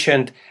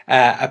mentioned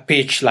a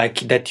pitch like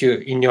that you,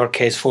 in your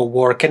case, for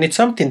work. And it's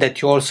something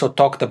that you also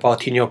talked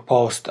about in your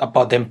post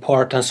about the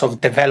importance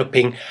of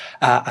developing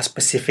a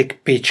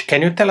specific pitch.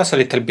 Can you tell us a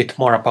little bit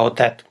more about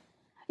that?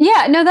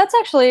 Yeah, no, that's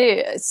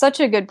actually such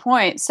a good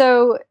point.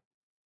 So,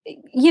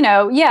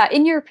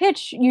 in your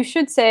pitch, you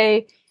should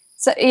say,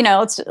 so,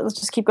 let's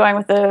just keep going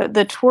with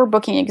the tour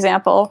booking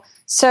example.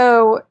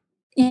 So,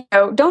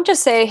 don't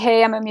just say,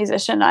 hey, I'm a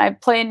musician. I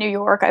play in New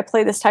York. I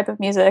play this type of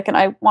music and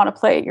I want to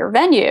play at your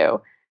venue,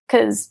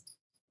 because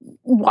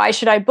why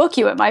should I book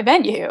you at my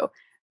venue?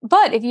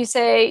 But if you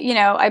say,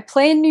 I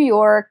play in New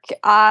York,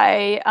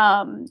 I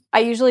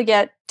usually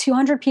get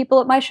 200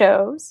 people at my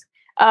shows.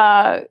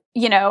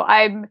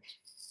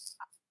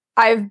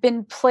 I've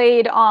been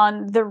played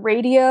on the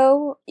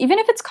radio, even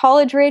if it's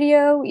college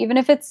radio, even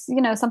if it's,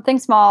 something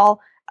small.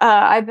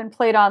 I've been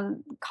played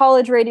on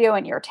college radio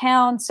in your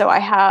town. So I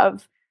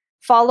have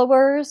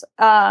followers.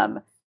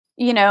 On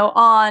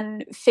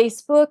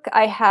Facebook,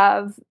 I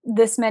have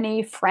this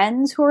many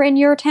friends who are in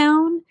your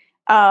town.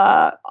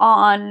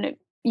 On,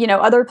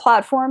 other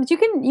platforms, you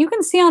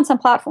can see on some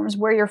platforms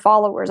where your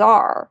followers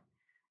are.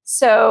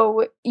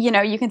 So,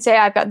 you can say,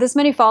 I've got this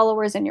many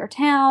followers in your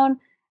town.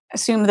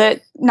 Assume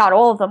that not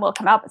all of them will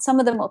come out, but some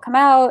of them will come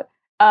out.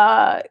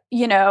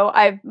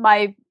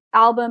 My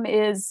album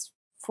is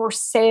for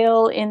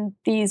sale in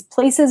these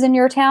places in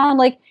your town.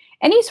 Like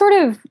any sort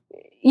of,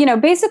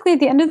 basically at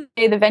the end of the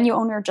day, the venue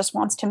owner just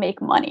wants to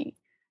make money.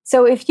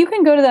 So if you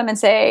can go to them and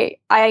say,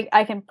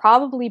 I can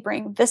probably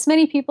bring this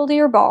many people to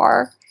your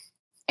bar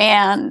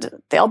and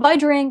they'll buy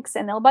drinks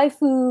and they'll buy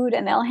food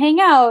and they'll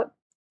hang out,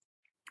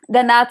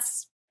 then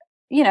that's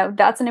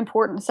an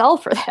important sell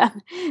for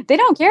them. They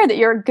don't care that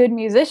you're a good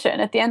musician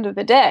at the end of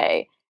the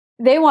day.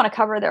 They want to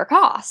cover their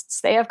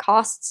costs. They have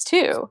costs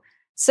too.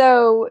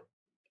 So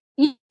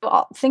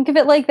think of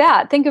it like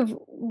that. Think of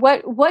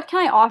what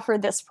can I offer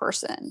this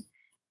person?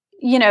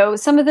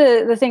 Some of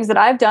the things that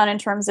I've done in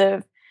terms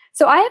of,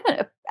 so I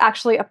haven't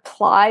actually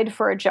applied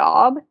for a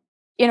job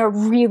in a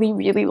really,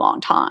 really long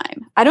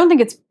time. I don't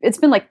think it's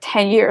been like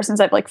 10 years since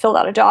I've filled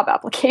out a job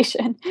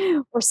application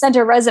or sent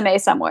a resume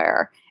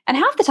somewhere. And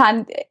half the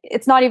time,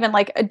 it's not even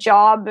like a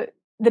job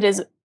that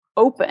is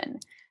open.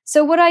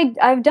 So what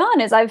I've done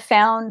is I've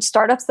found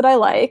startups that I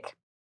like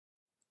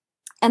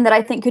and that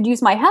I think could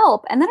use my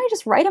help. And then I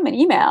just write them an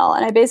email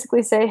and I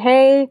basically say,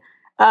 hey,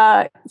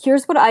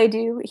 here's what I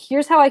do.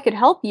 Here's how I could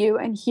help you.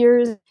 And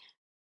here's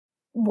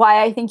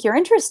why I think you're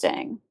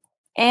interesting.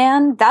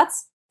 And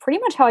that's pretty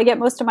much how I get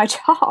most of my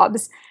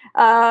jobs,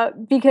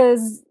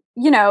 because,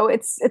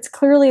 it's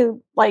clearly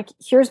like,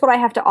 here's what I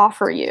have to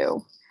offer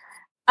you.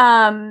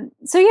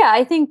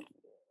 I think,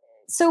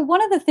 so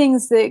one of the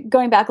things that,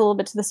 going back a little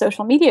bit to the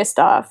social media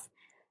stuff,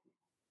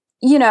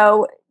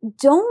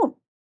 don't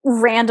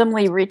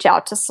randomly reach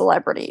out to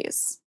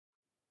celebrities.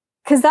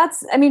 Cause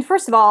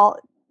first of all,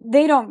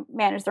 they don't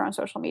manage their own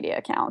social media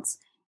accounts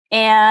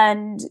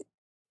and,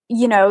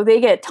 they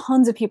get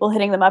tons of people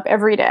hitting them up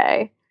every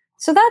day.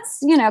 So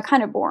that's,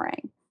 kind of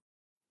boring.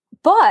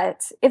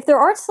 But if there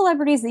are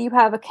celebrities that you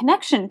have a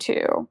connection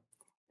to,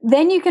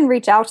 then you can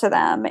reach out to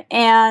them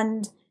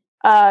and,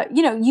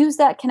 use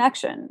that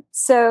connection.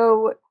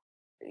 So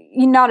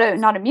not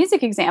a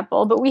music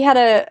example, but we had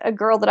a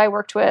girl that I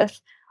worked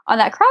with on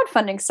that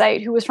crowdfunding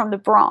site who was from the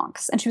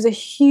Bronx, and she was a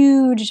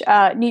huge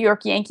New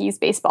York Yankees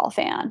baseball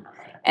fan.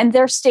 And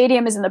their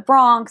stadium is in the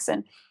Bronx,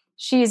 and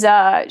she's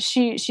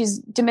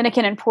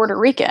Dominican and Puerto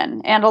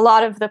Rican, and a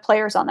lot of the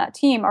players on that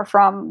team are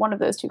from one of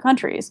those two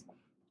countries.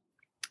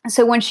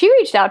 So when she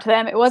reached out to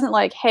them, it wasn't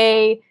like,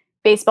 hey,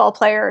 baseball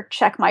player,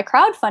 check my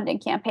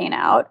crowdfunding campaign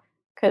out,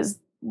 because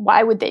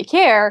why would they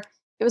care?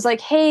 It was like,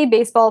 hey,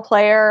 baseball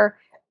player,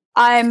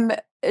 I'm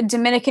a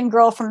Dominican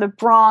girl from the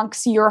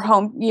Bronx, your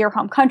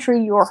home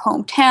country, your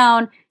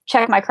hometown,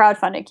 check my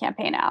crowdfunding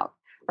campaign out,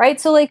 right?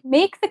 So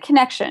make the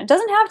connection. It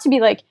doesn't have to be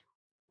like,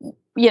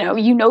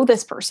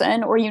 this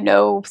person or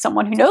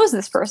someone who knows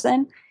this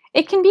person.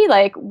 It can be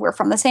like, we're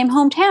from the same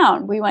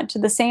hometown. We went to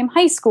the same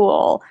high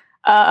school.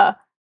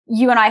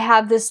 You and I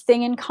have this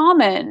thing in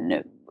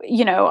common.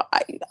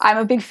 I'm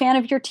a big fan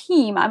of your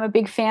team. I'm a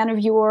big fan of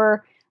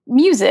your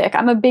music.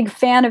 I'm a big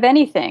fan of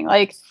anything.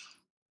 I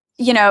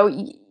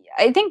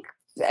think,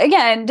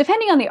 again,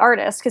 depending on the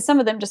artist, because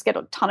some of them just get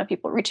a ton of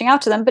people reaching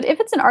out to them. But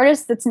if it's an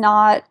artist that's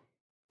not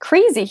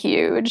crazy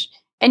huge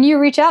and you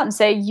reach out and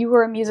say, you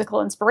were a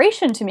musical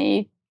inspiration to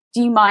me,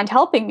 do you mind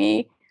helping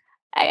me?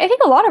 I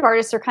think a lot of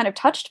artists are kind of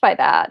touched by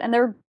that and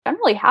they're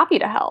generally happy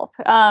to help.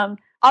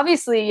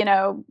 Obviously,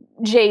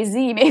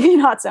 Jay-Z, maybe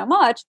not so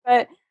much,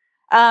 but,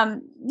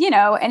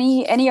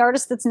 any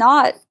artist that's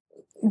not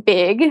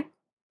big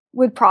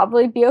would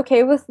probably be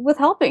okay with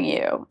helping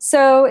you.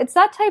 So it's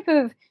that type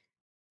of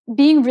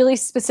being really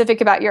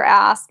specific about your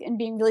ask and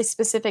being really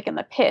specific in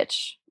the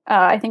pitch,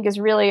 I think is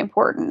really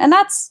important. And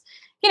that's,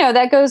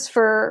 that goes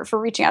for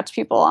reaching out to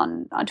people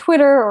on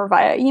Twitter or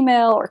via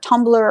email or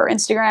Tumblr or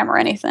Instagram or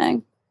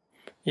anything.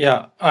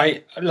 Yeah,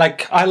 I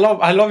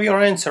love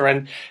your answer,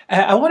 and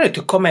I wanted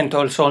to comment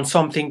also on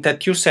something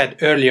that you said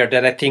earlier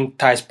that I think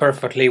ties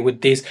perfectly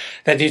with this.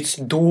 That it's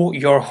do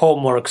your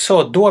homework.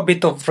 So do a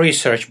bit of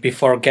research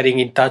before getting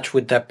in touch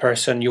with the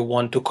person you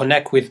want to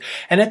connect with,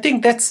 and I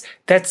think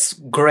that's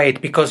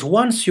great because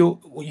once you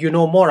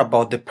know more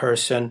about the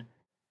person,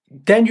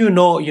 then you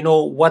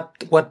know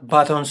what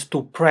buttons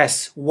to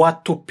press,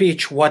 what to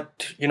pitch,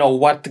 what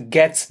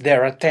gets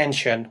their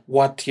attention,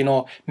 what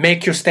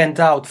make you stand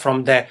out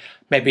from the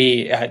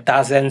maybe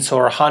dozens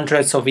or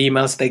hundreds of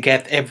emails they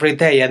get every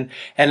day.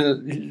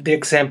 And the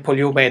example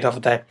you made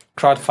of the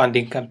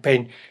crowdfunding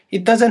campaign,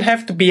 it doesn't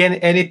have to be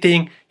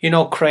anything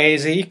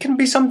crazy. It can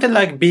be something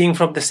like being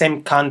from the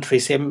same country,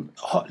 same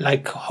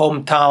like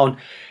hometown,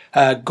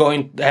 have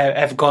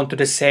gone to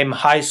the same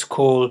high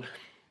school,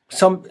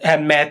 some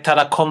met at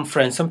a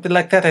conference, something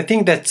like that. I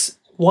think that's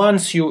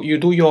once you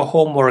do your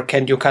homework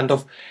and you kind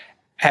of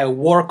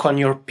work on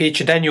your pitch,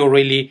 then you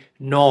really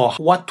know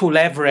what to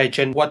leverage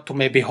and what to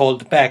maybe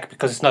hold back,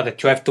 because it's not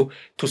that you have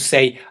to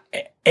say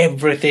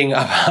everything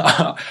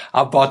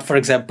about, for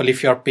example,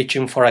 if you're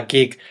pitching for a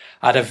gig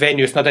at a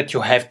venue, it's not that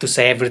you have to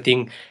say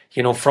everything,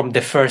 from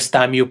the first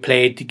time you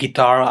played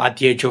guitar at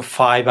the age of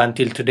 5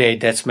 until today.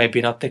 That's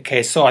maybe not the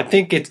case. So I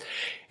think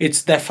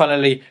it's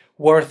definitely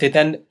worth it.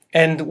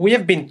 And we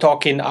have been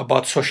talking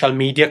about social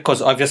media because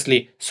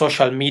obviously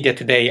social media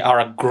today are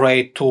a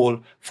great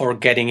tool for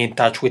getting in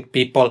touch with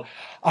people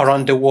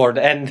around the world.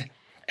 And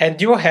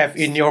you have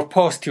in your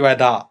post, you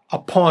had a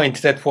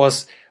point that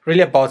was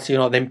really about,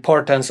 the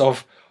importance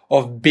of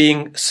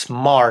being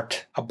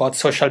smart about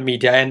social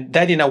media. And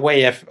that in a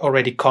way have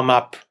already come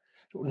up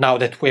now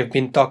that we've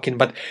been talking.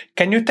 But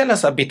can you tell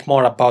us a bit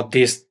more about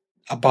this?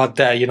 About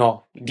the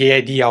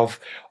idea of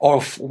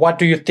what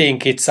do you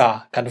think it's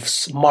a kind of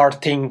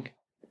smart thing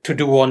to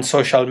do on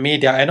social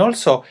media, and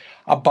also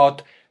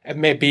about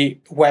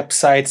maybe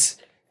websites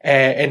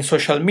and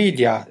social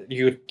media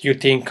you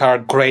think are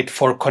great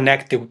for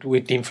connecting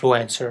with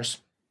influencers?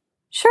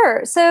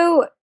 Sure.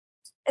 So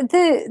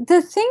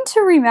the thing to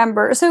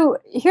remember, so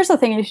here's the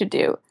thing you should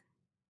do.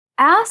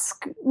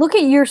 Look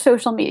at your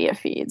social media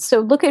feeds. So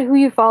look at who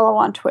you follow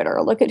on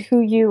Twitter, look at who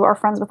you are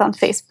friends with on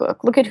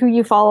Facebook, look at who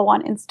you follow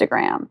on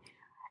Instagram.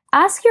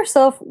 Ask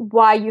yourself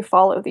why you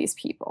follow these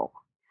people.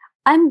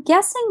 I'm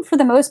guessing for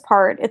the most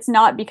part, it's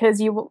not because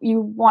you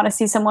want to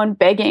see someone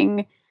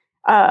begging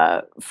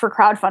for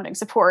crowdfunding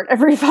support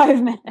every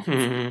 5 minutes.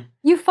 Mm-hmm.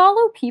 You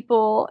follow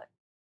people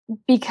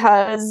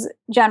because,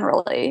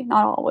 generally,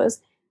 not always,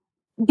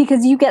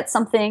 because you get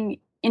something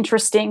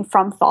interesting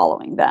from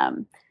following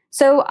them.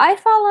 So I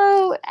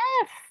follow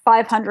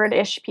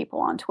 500-ish people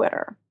on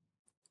Twitter.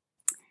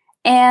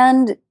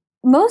 And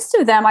most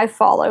of them I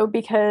follow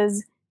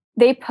because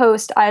they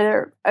post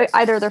either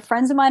they're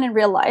friends of mine in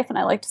real life, and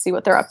I like to see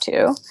what they're up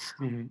to.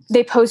 Mm-hmm.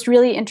 They post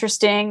really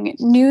interesting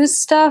news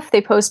stuff.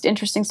 They post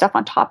interesting stuff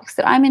on topics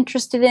that I'm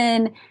interested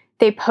in.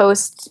 They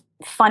post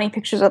funny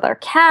pictures of their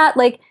cat.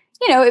 Like,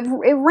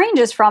 it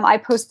ranges from I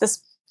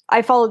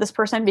follow this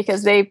person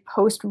because they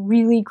post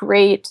really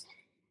great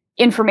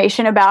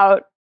information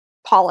about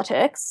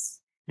politics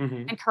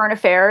Mm-hmm. and current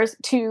affairs,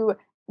 to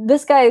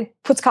this guy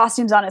puts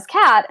costumes on his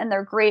cat and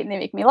they're great and they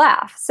make me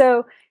laugh.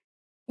 So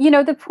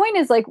the point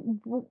is, like,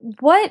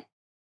 what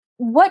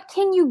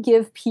can you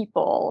give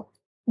people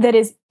that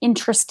is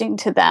interesting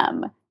to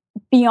them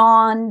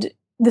beyond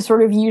the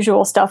sort of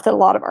usual stuff that a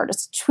lot of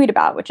artists tweet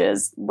about, which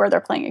is where they're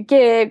playing a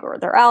gig or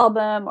their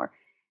album, or,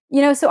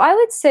 so I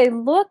would say,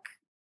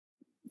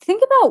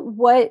 think about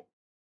what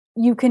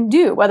you can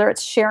do, whether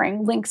it's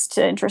sharing links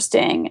to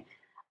interesting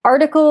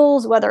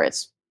articles, whether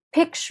it's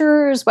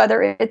pictures,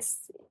 whether it's,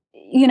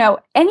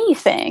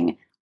 anything.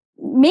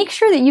 Make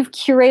sure that you've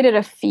curated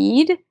a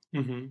feed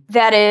Mm-hmm.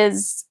 that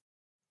is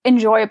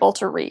enjoyable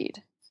to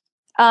read.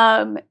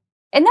 And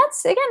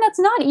that's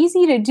not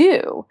easy to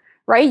do,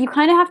 right? You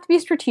kind of have to be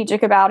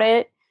strategic about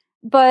it.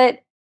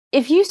 But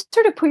if you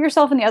sort of put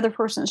yourself in the other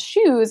person's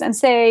shoes and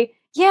say,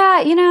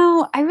 yeah,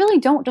 I really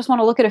don't just want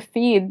to look at a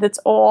feed that's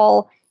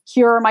all,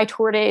 here are my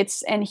tour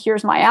dates and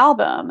here's my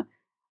album.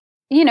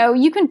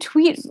 You can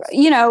tweet,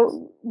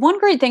 one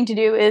great thing to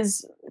do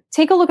is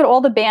take a look at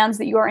all the bands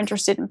that you are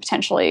interested in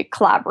potentially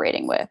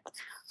collaborating with.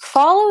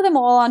 Follow them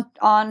all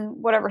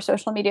on whatever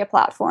social media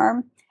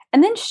platform,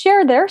 and then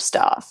share their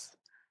stuff.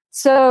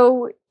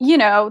 So,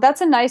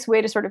 that's a nice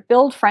way to sort of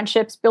build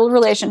friendships, build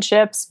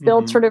relationships,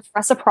 build Mm-hmm. sort of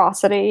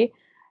reciprocity,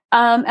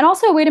 and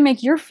also a way to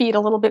make your feed a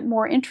little bit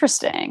more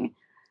interesting.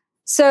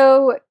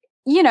 So,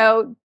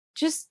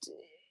 just,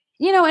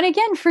 and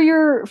again, for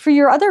your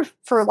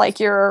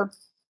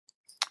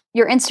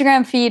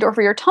Instagram feed or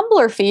for your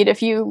Tumblr feed,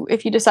 if you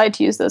decide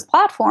to use those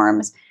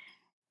platforms,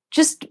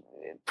 just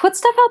put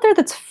stuff out there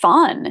that's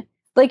fun.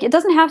 Like, it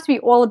doesn't have to be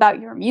all about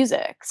your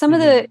music. Some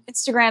of the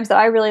Instagrams that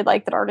I really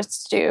like that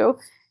artists do,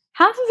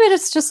 half of it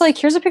is just like,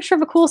 here's a picture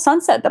of a cool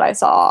sunset that I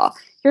saw.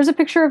 Here's a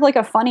picture of like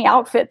a funny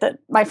outfit that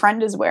my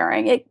friend is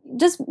wearing. It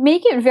just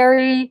make it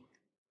very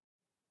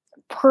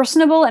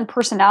personable and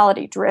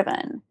personality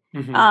driven.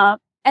 Mm-hmm.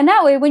 And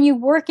that way, when you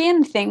work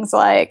in things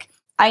like,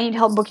 I need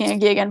help booking a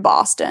gig in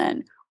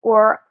Boston,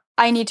 or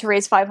I need to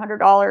raise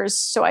 $500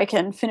 so I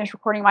can finish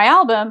recording my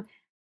album,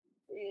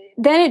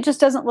 then it just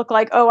doesn't look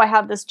like, oh, I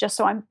have this just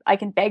so I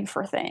can beg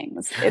for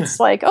things. It's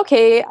like,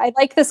 okay, I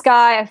like this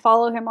guy, I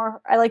follow him, or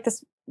I like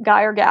this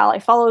guy or gal, I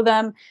follow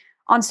them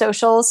on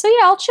social. So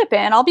yeah, I'll chip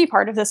in. I'll be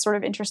part of this sort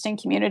of interesting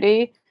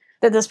community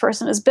that this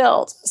person has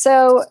built.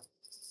 So,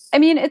 I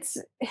mean, it's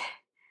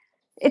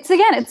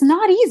again, it's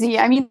not easy.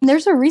 I mean,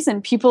 there's a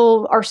reason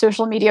people are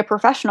social media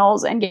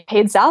professionals and get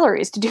paid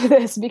salaries to do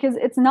this, because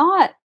it's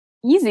not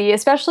easy,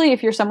 especially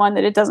if you're someone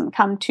that it doesn't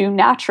come to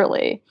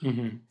naturally.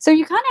 Mm-hmm. So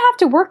you kind of have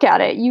to work at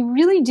it. You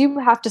really do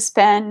have to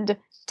spend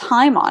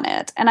time on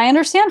it. And I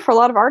understand for a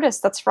lot of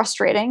artists that's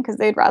frustrating because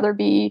they'd rather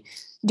be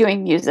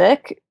doing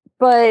music.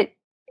 But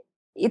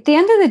at the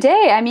end of the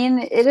day, I mean,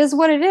 it is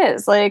what it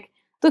is. Like,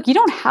 look, you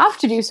don't have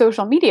to do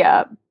social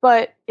media,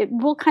 but it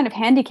will kind of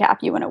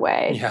handicap you in a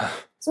way. Yeah.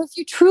 So if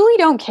you truly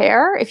don't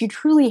care, if you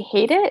truly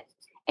hate it,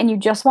 and you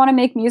just want to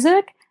make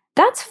music,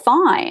 that's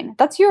fine.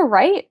 That's your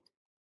right.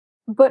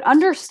 But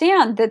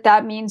understand that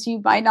that means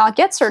you might not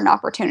get certain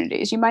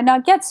opportunities. You might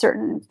not get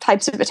certain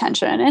types of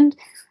attention. And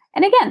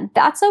again,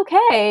 that's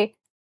okay.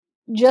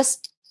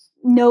 Just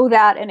know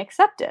that and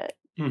accept it.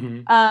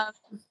 Mm-hmm.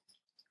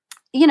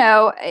 You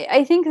know,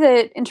 I think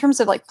that in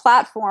terms of like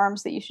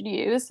platforms that you should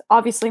use,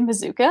 obviously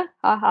Muzooka.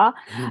 Haha.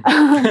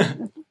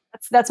 Mm-hmm.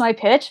 That's my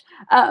pitch.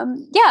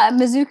 Yeah,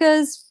 Muzooka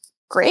is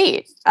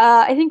great.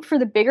 I think for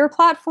the bigger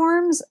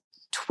platforms,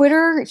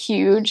 Twitter,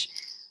 huge.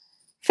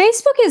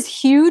 Facebook is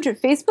huge.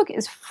 Facebook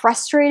is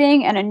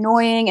frustrating and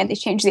annoying, and they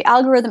change the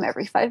algorithm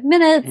every 5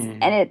 minutes,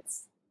 and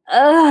it's,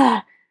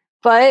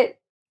 but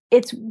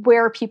it's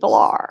where people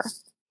are.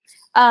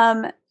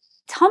 Tumblr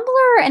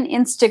and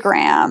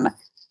Instagram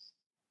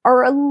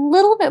are a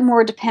little bit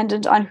more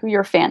dependent on who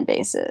your fan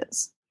base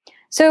is.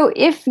 So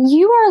if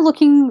you are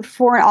looking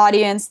for an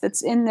audience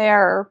that's in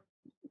their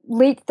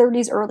late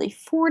 30s, early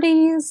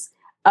 40s,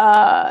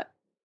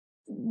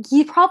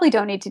 you probably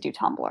don't need to do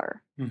Tumblr.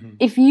 Mm-hmm.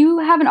 If you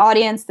have an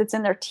audience that's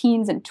in their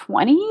teens and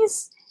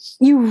 20s,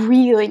 you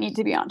really need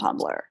to be on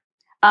Tumblr,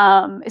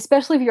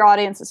 especially if your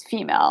audience is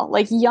female.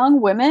 Like, young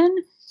women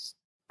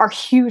are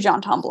huge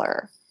on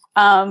Tumblr.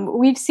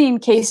 We've seen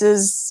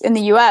cases in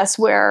the US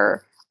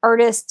where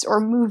artists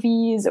or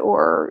movies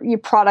or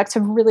products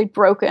have really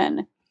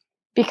broken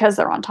because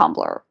they're on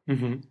Tumblr.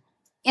 Mm-hmm.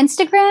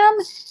 Instagram,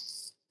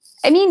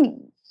 I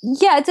mean,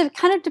 yeah, it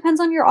kind of depends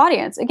on your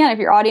audience. Again, if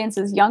your audience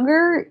is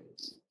younger,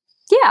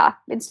 yeah,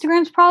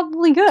 Instagram's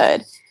probably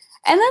good.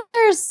 And then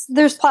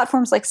there's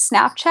platforms like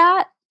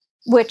Snapchat,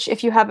 which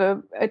if you have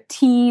a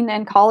teen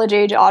and college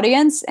age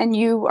audience and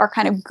you are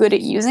kind of good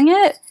at using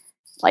it,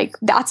 like,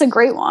 that's a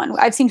great one.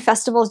 I've seen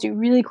festivals do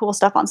really cool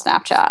stuff on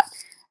Snapchat.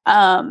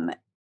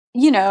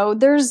 You know,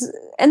 there's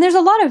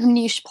a lot of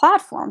niche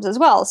platforms as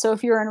well. So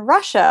if you're in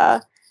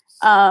Russia,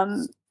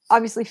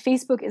 obviously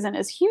Facebook isn't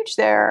as huge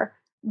there,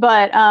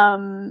 but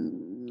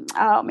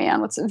oh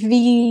man, what's it?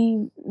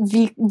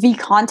 V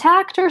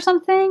Contact or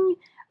something?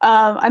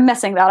 I'm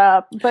messing that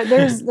up, but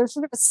there's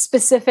sort of a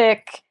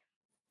specific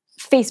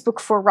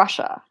Facebook for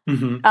Russia.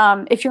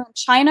 Mm-hmm. If you're in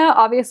China,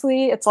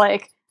 obviously it's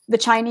like the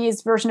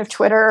Chinese version of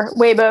Twitter,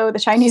 Weibo, the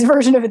Chinese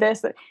version of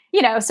this,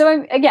 you know.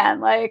 So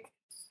again, like,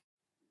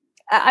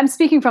 I'm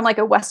speaking from like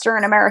a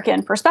Western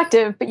American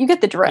perspective, but you get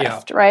the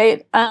drift,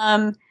 right?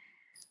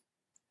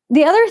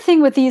 The other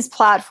thing with these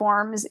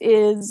platforms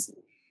is,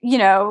 you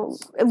know,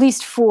 at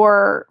least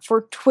for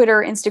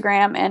Twitter,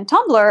 Instagram, and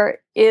Tumblr,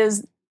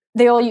 is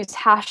they all use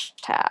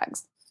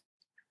hashtags.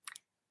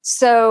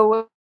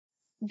 So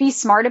be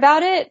smart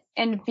about it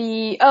and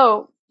be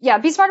smart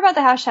about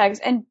the hashtags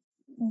and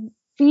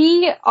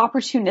be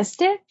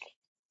opportunistic.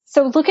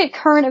 So look at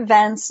current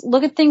events,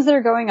 look at things that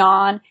are going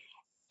on.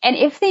 And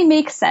if they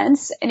make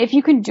sense, and if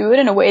you can do it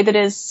in a way that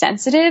is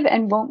sensitive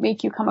and won't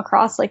make you come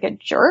across like a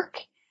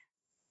jerk,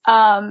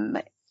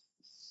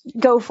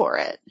 go for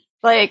it.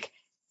 Like,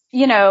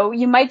 you know,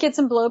 you might get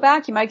some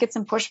blowback, you might get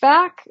some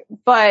pushback,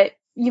 but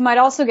you might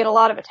also get a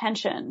lot of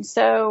attention.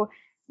 So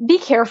be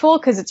careful,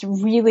 because it's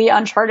really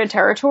uncharted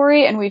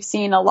territory. And I've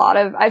seen a lot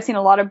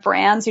of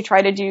brands who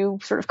try to do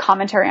sort of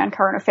commentary on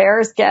current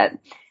affairs get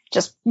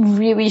just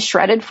really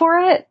shredded for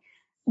it.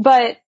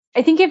 But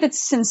I think if it's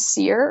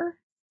sincere,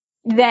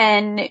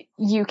 then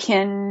you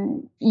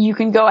can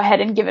go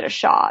ahead and give it a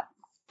shot.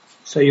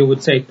 So you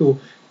would say to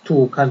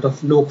kind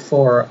of look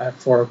for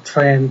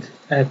trend,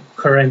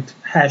 current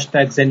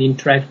hashtags and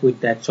interact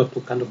with that, so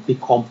to kind of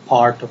become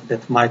part of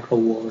that micro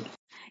world.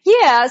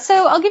 Yeah,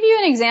 so I'll give you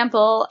an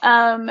example.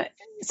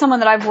 Someone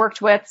that I've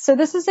worked with. So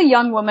this is a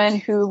young woman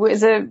who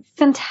is a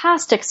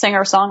fantastic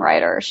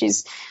singer-songwriter.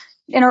 She's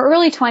in her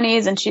early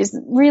 20s and she's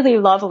really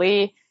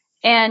lovely.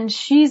 And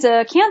she's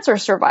a cancer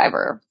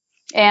survivor.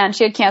 And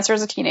she had cancer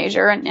as a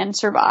teenager and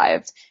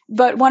survived.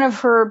 But one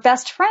of her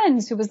best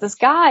friends, who was this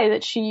guy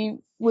that she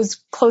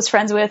was close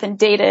friends with and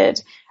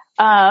dated,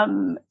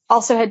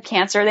 also had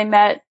cancer. They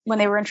met when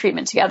they were in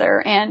treatment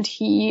together, and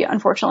he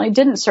unfortunately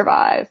didn't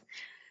survive.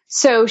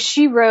 So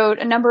she wrote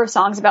a number of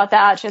songs about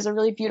that. She has a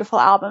really beautiful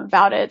album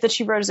about it that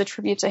she wrote as a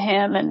tribute to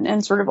him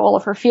and sort of all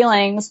of her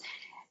feelings.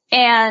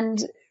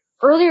 And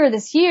earlier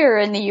this year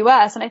in the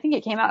US, and I think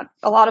it came out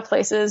a lot of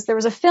places, there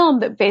was a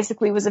film that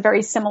basically was a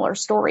very similar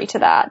story to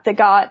that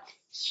got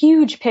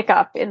huge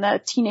pickup in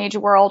the teenage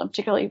world, and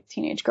particularly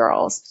teenage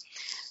girls.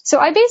 So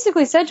I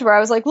basically said to her,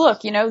 I was like,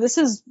 look, this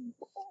is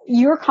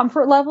your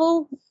comfort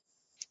level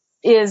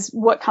is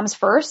what comes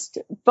first.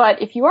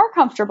 But if you are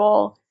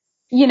comfortable,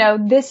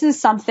 this is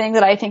something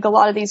that I think a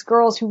lot of these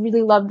girls who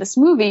really love this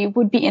movie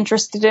would be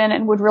interested in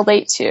and would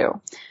relate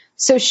to.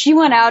 So she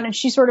went out and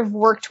she sort of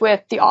worked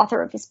with the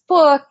author of this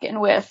book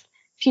and with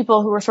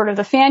people who were sort of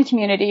the fan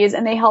communities,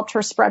 and they helped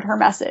her spread her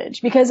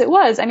message, because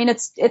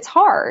it's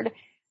hard,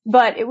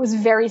 but it was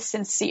very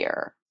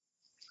sincere.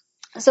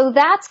 So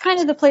that's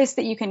kind of the place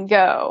that you can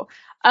go.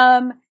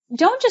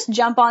 Don't just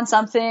jump on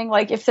something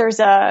like if there's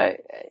an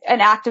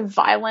act of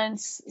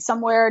violence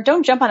somewhere,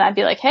 don't jump on that and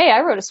be like, hey, I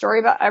wrote a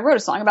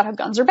song about how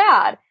guns are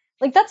bad.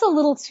 Like that's a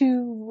little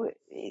too,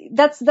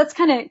 that's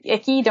kind of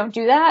icky. Don't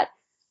do that.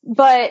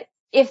 But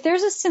if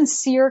there's a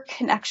sincere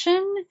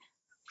connection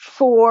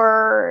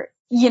for,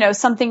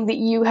 something that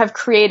you have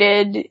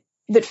created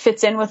that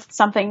fits in with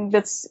something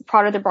that's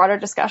part of the broader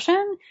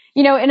discussion,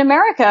 in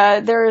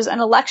America, there's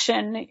an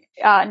election,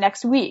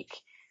 next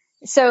week.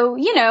 So,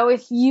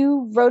 if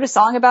you wrote a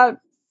song about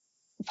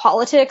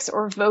politics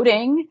or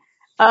voting,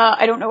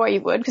 I don't know why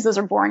you would, because those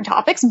are boring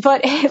topics,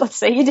 but hey, let's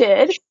say you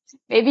did.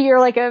 Maybe you're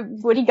like a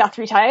Woody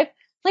Guthrie type.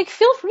 Like,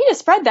 feel free to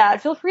spread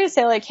that. Feel free to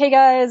say like, hey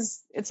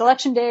guys, it's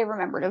election day.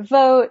 Remember to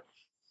vote.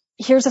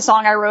 Here's a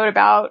song I wrote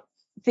about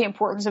the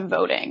importance of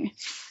voting,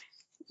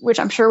 which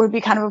I'm sure would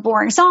be kind of a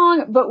boring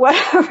song, but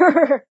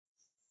whatever.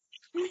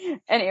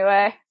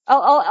 Anyway,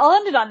 I'll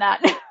end it on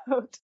that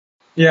note.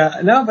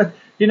 Yeah, no, but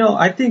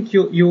I think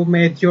you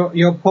made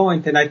your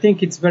point, and I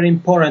think it's very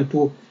important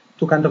to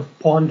kind of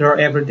ponder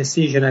every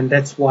decision, and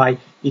that's why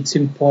it's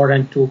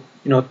important to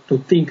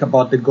think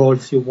about the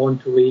goals you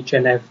want to reach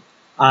and have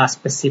a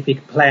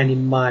specific plan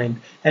in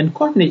mind. And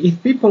Cortney,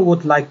 if people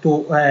would like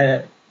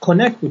to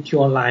connect with you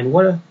online,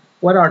 what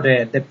are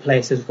the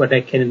places where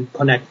they can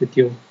connect with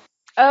you?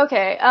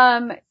 Okay,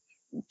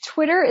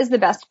 Twitter is the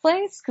best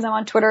place because I'm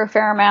on Twitter a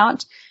fair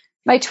amount.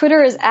 My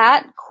Twitter is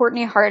at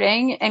Cortney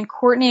Harding, and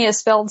Cortney is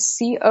spelled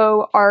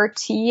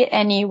Cortney.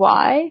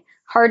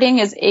 Harding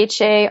is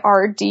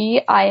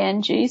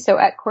Harding, so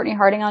at Cortney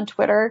Harding on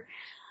Twitter.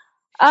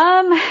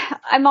 That's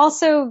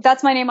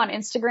my name on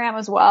Instagram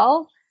as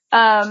well.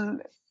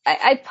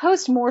 I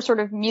post more sort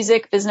of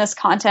music business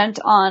content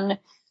on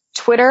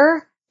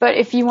Twitter, but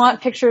if you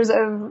want pictures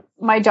of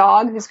my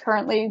dog who's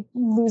currently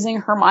losing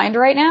her mind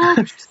right now,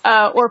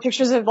 or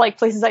pictures of like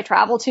places I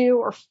travel to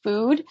or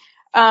food,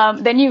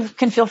 then you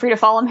can feel free to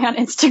follow me on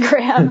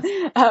Instagram.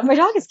 My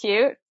dog is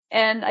cute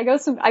and I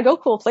go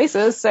cool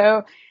places.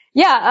 So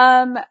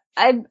yeah,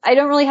 I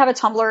don't really have a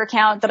Tumblr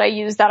account that I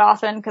use that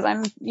often because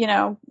I'm,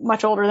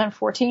 much older than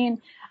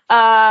 14.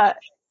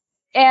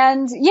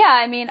 And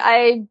yeah,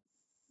 I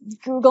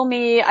Google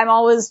me. I'm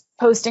always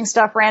posting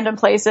stuff random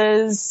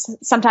places.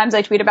 Sometimes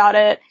I tweet about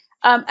it.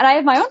 And I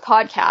have my own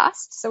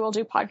podcast, so we'll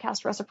do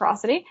podcast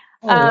reciprocity.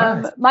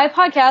 Right. My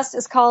podcast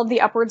is called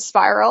The Upward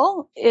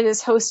Spiral. It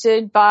is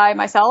hosted by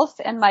myself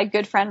and my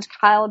good friend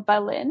Kyle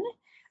Balin.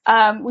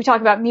 We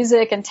talk about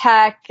music and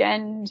tech,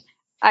 and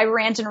I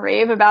rant and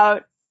rave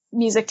about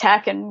music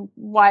tech and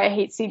why I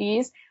hate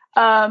CDs.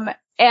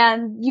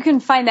 And you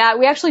can find that.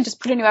 We actually just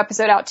put a new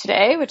episode out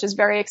today, which is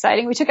very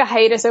exciting. We took a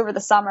hiatus over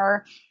the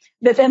summer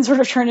that then sort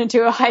of turned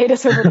into a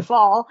hiatus over the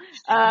fall,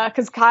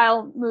 cause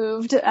Kyle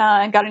moved,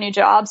 and got a new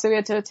job. So we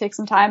had to take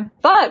some time,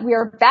 but we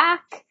are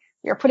back.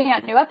 We are putting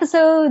out new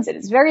episodes. It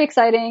is very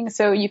exciting.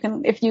 So you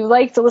can, if you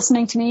liked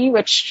listening to me,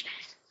 which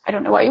I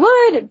don't know why you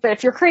would, but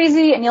if you're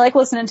crazy and you like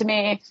listening to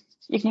me,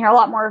 you can hear a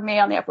lot more of me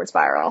on The Upward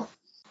Spiral.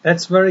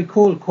 That's very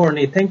cool,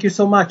 Cortney. Thank you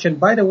so much. And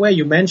by the way,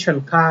 you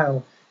mentioned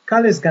Kyle.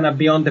 Kyle is going to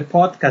be on the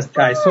podcast,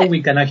 guys. So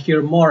we're going to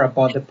hear more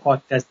about the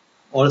podcast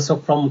also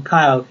from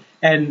Kyle.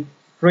 And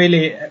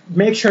really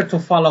make sure to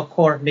follow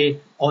Cortney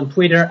on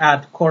Twitter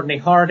at Cortney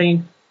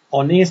Harding,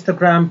 on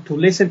Instagram to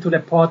listen to the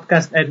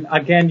podcast. And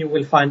again, you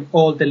will find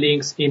all the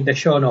links in the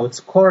show notes.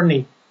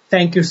 Cortney,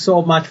 thank you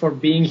so much for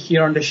being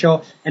here on the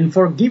show and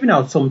for giving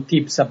out some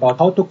tips about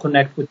how to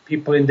connect with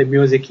people in the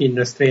music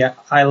industry.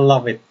 I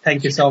love it.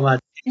 Thank you so much.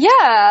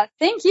 Yeah,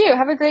 thank you.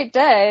 Have a great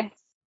day.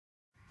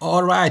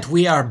 All right,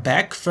 we are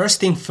back.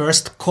 First thing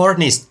first,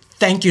 Cortney,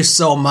 thank you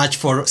so much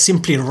for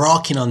simply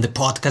rocking on the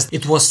podcast.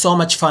 It was so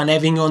much fun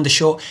having you on the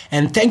show.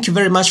 And thank you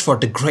very much for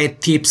the great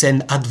tips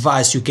and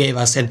advice you gave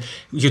us. And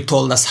you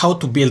told us how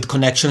to build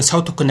connections, how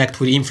to connect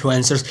with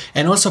influencers,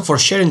 and also for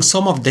sharing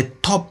some of the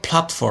top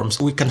platforms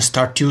we can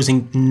start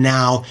using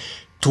now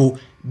to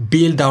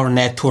build our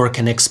network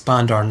and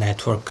expand our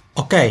network.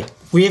 Okay,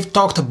 we've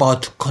talked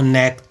about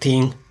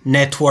connecting,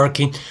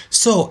 networking.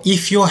 So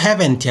if you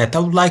haven't yet, I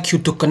would like you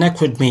to connect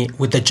with me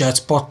with the Jazz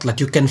Spotlight.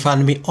 You can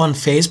find me on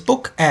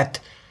Facebook at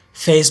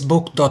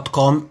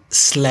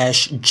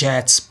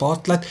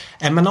facebook.com/jazzspotlight.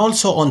 And I'm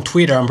also on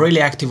Twitter. I'm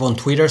really active on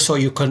Twitter, so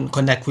you can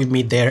connect with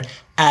me there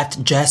at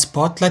Jazz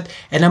Spotlight.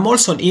 And I'm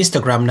also on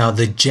Instagram now.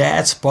 The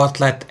Jazz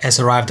Spotlight has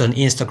arrived on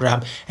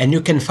Instagram, and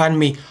you can find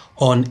me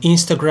on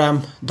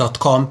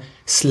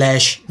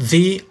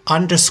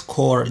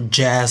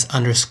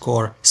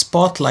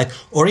instagram.com/the_jazz_spotlight.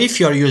 Or if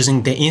you're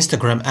using the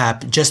Instagram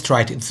app, just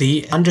write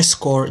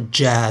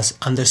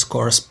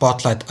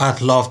the_jazz_spotlight.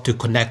 I'd love to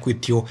connect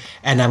with you,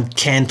 and I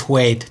can't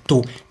wait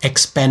to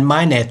expand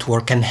my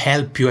network and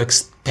help you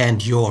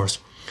expand yours.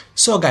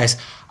 So guys,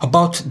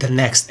 about the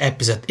next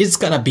episode, it's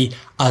gonna be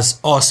as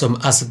awesome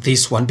as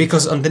this one,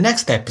 because on the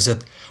next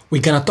episode,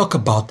 we're gonna talk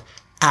about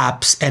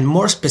apps, and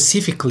more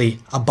specifically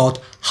about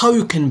how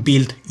you can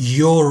build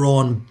your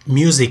own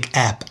music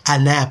app,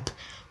 an app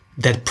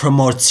that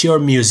promotes your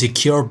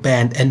music, your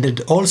band, and that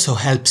also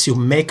helps you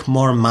make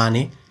more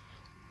money.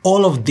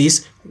 All of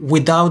this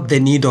without the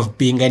need of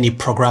being any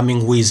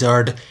programming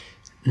wizard,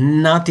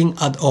 nothing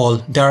at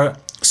all. There are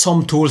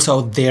some tools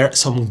out there,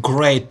 some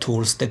great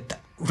tools that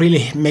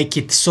really make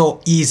it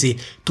so easy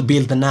to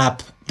build an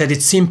app that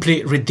it's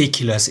simply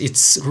ridiculous.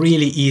 It's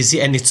really easy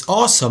and it's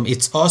awesome.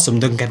 It's awesome.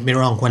 Don't get me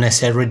wrong. When I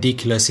say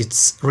ridiculous,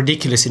 it's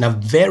ridiculous in a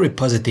very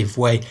positive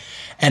way.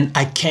 And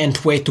I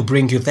can't wait to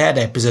bring you that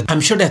episode.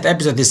 I'm sure that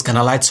episode is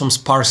gonna light some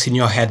sparks in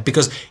your head,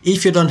 because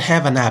if you don't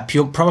have an app,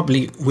 you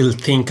probably will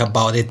think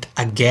about it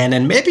again.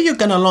 And maybe you're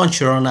gonna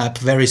launch your own app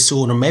very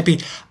soon, or maybe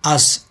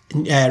as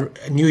a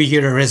New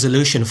Year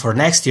resolution for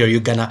next year,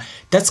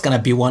 that's gonna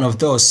be one of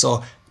those.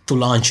 So to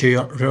launch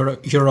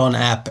your own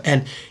app.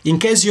 And in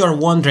case you're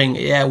wondering,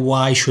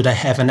 why should I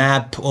have an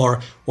app, or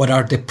what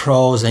are the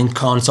pros and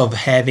cons of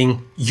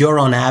having your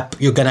own app,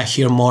 you're gonna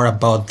hear more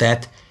about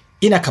that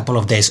in a couple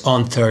of days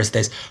on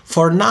Thursdays.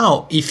 For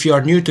now, if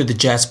you're new to the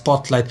Jazz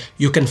Spotlight,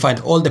 you can find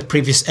all the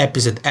previous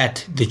episodes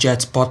at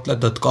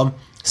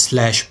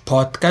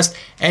thejazzspotlight.com/podcast.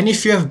 And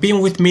if you have been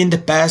with me in the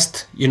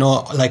past,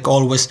 like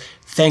always,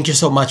 thank you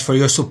so much for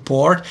your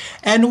support.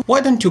 And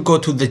why don't you go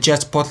to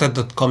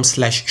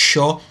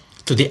thejazzspotlight.com/show,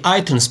 to the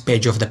iTunes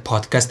page of the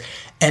podcast,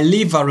 and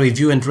leave a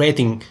review and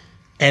rating.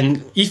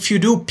 And if you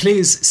do,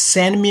 please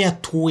send me a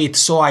tweet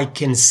so I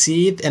can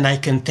see it and I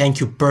can thank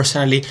you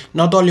personally,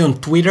 not only on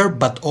Twitter,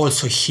 but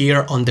also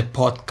here on the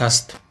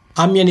podcast.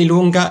 I'm Yanni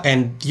Lunga,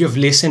 and you've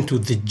listened to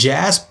the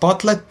Jazz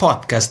Spotlight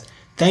podcast.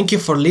 Thank you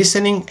for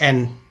listening,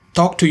 and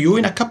talk to you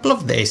in a couple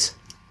of days.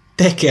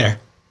 Take care.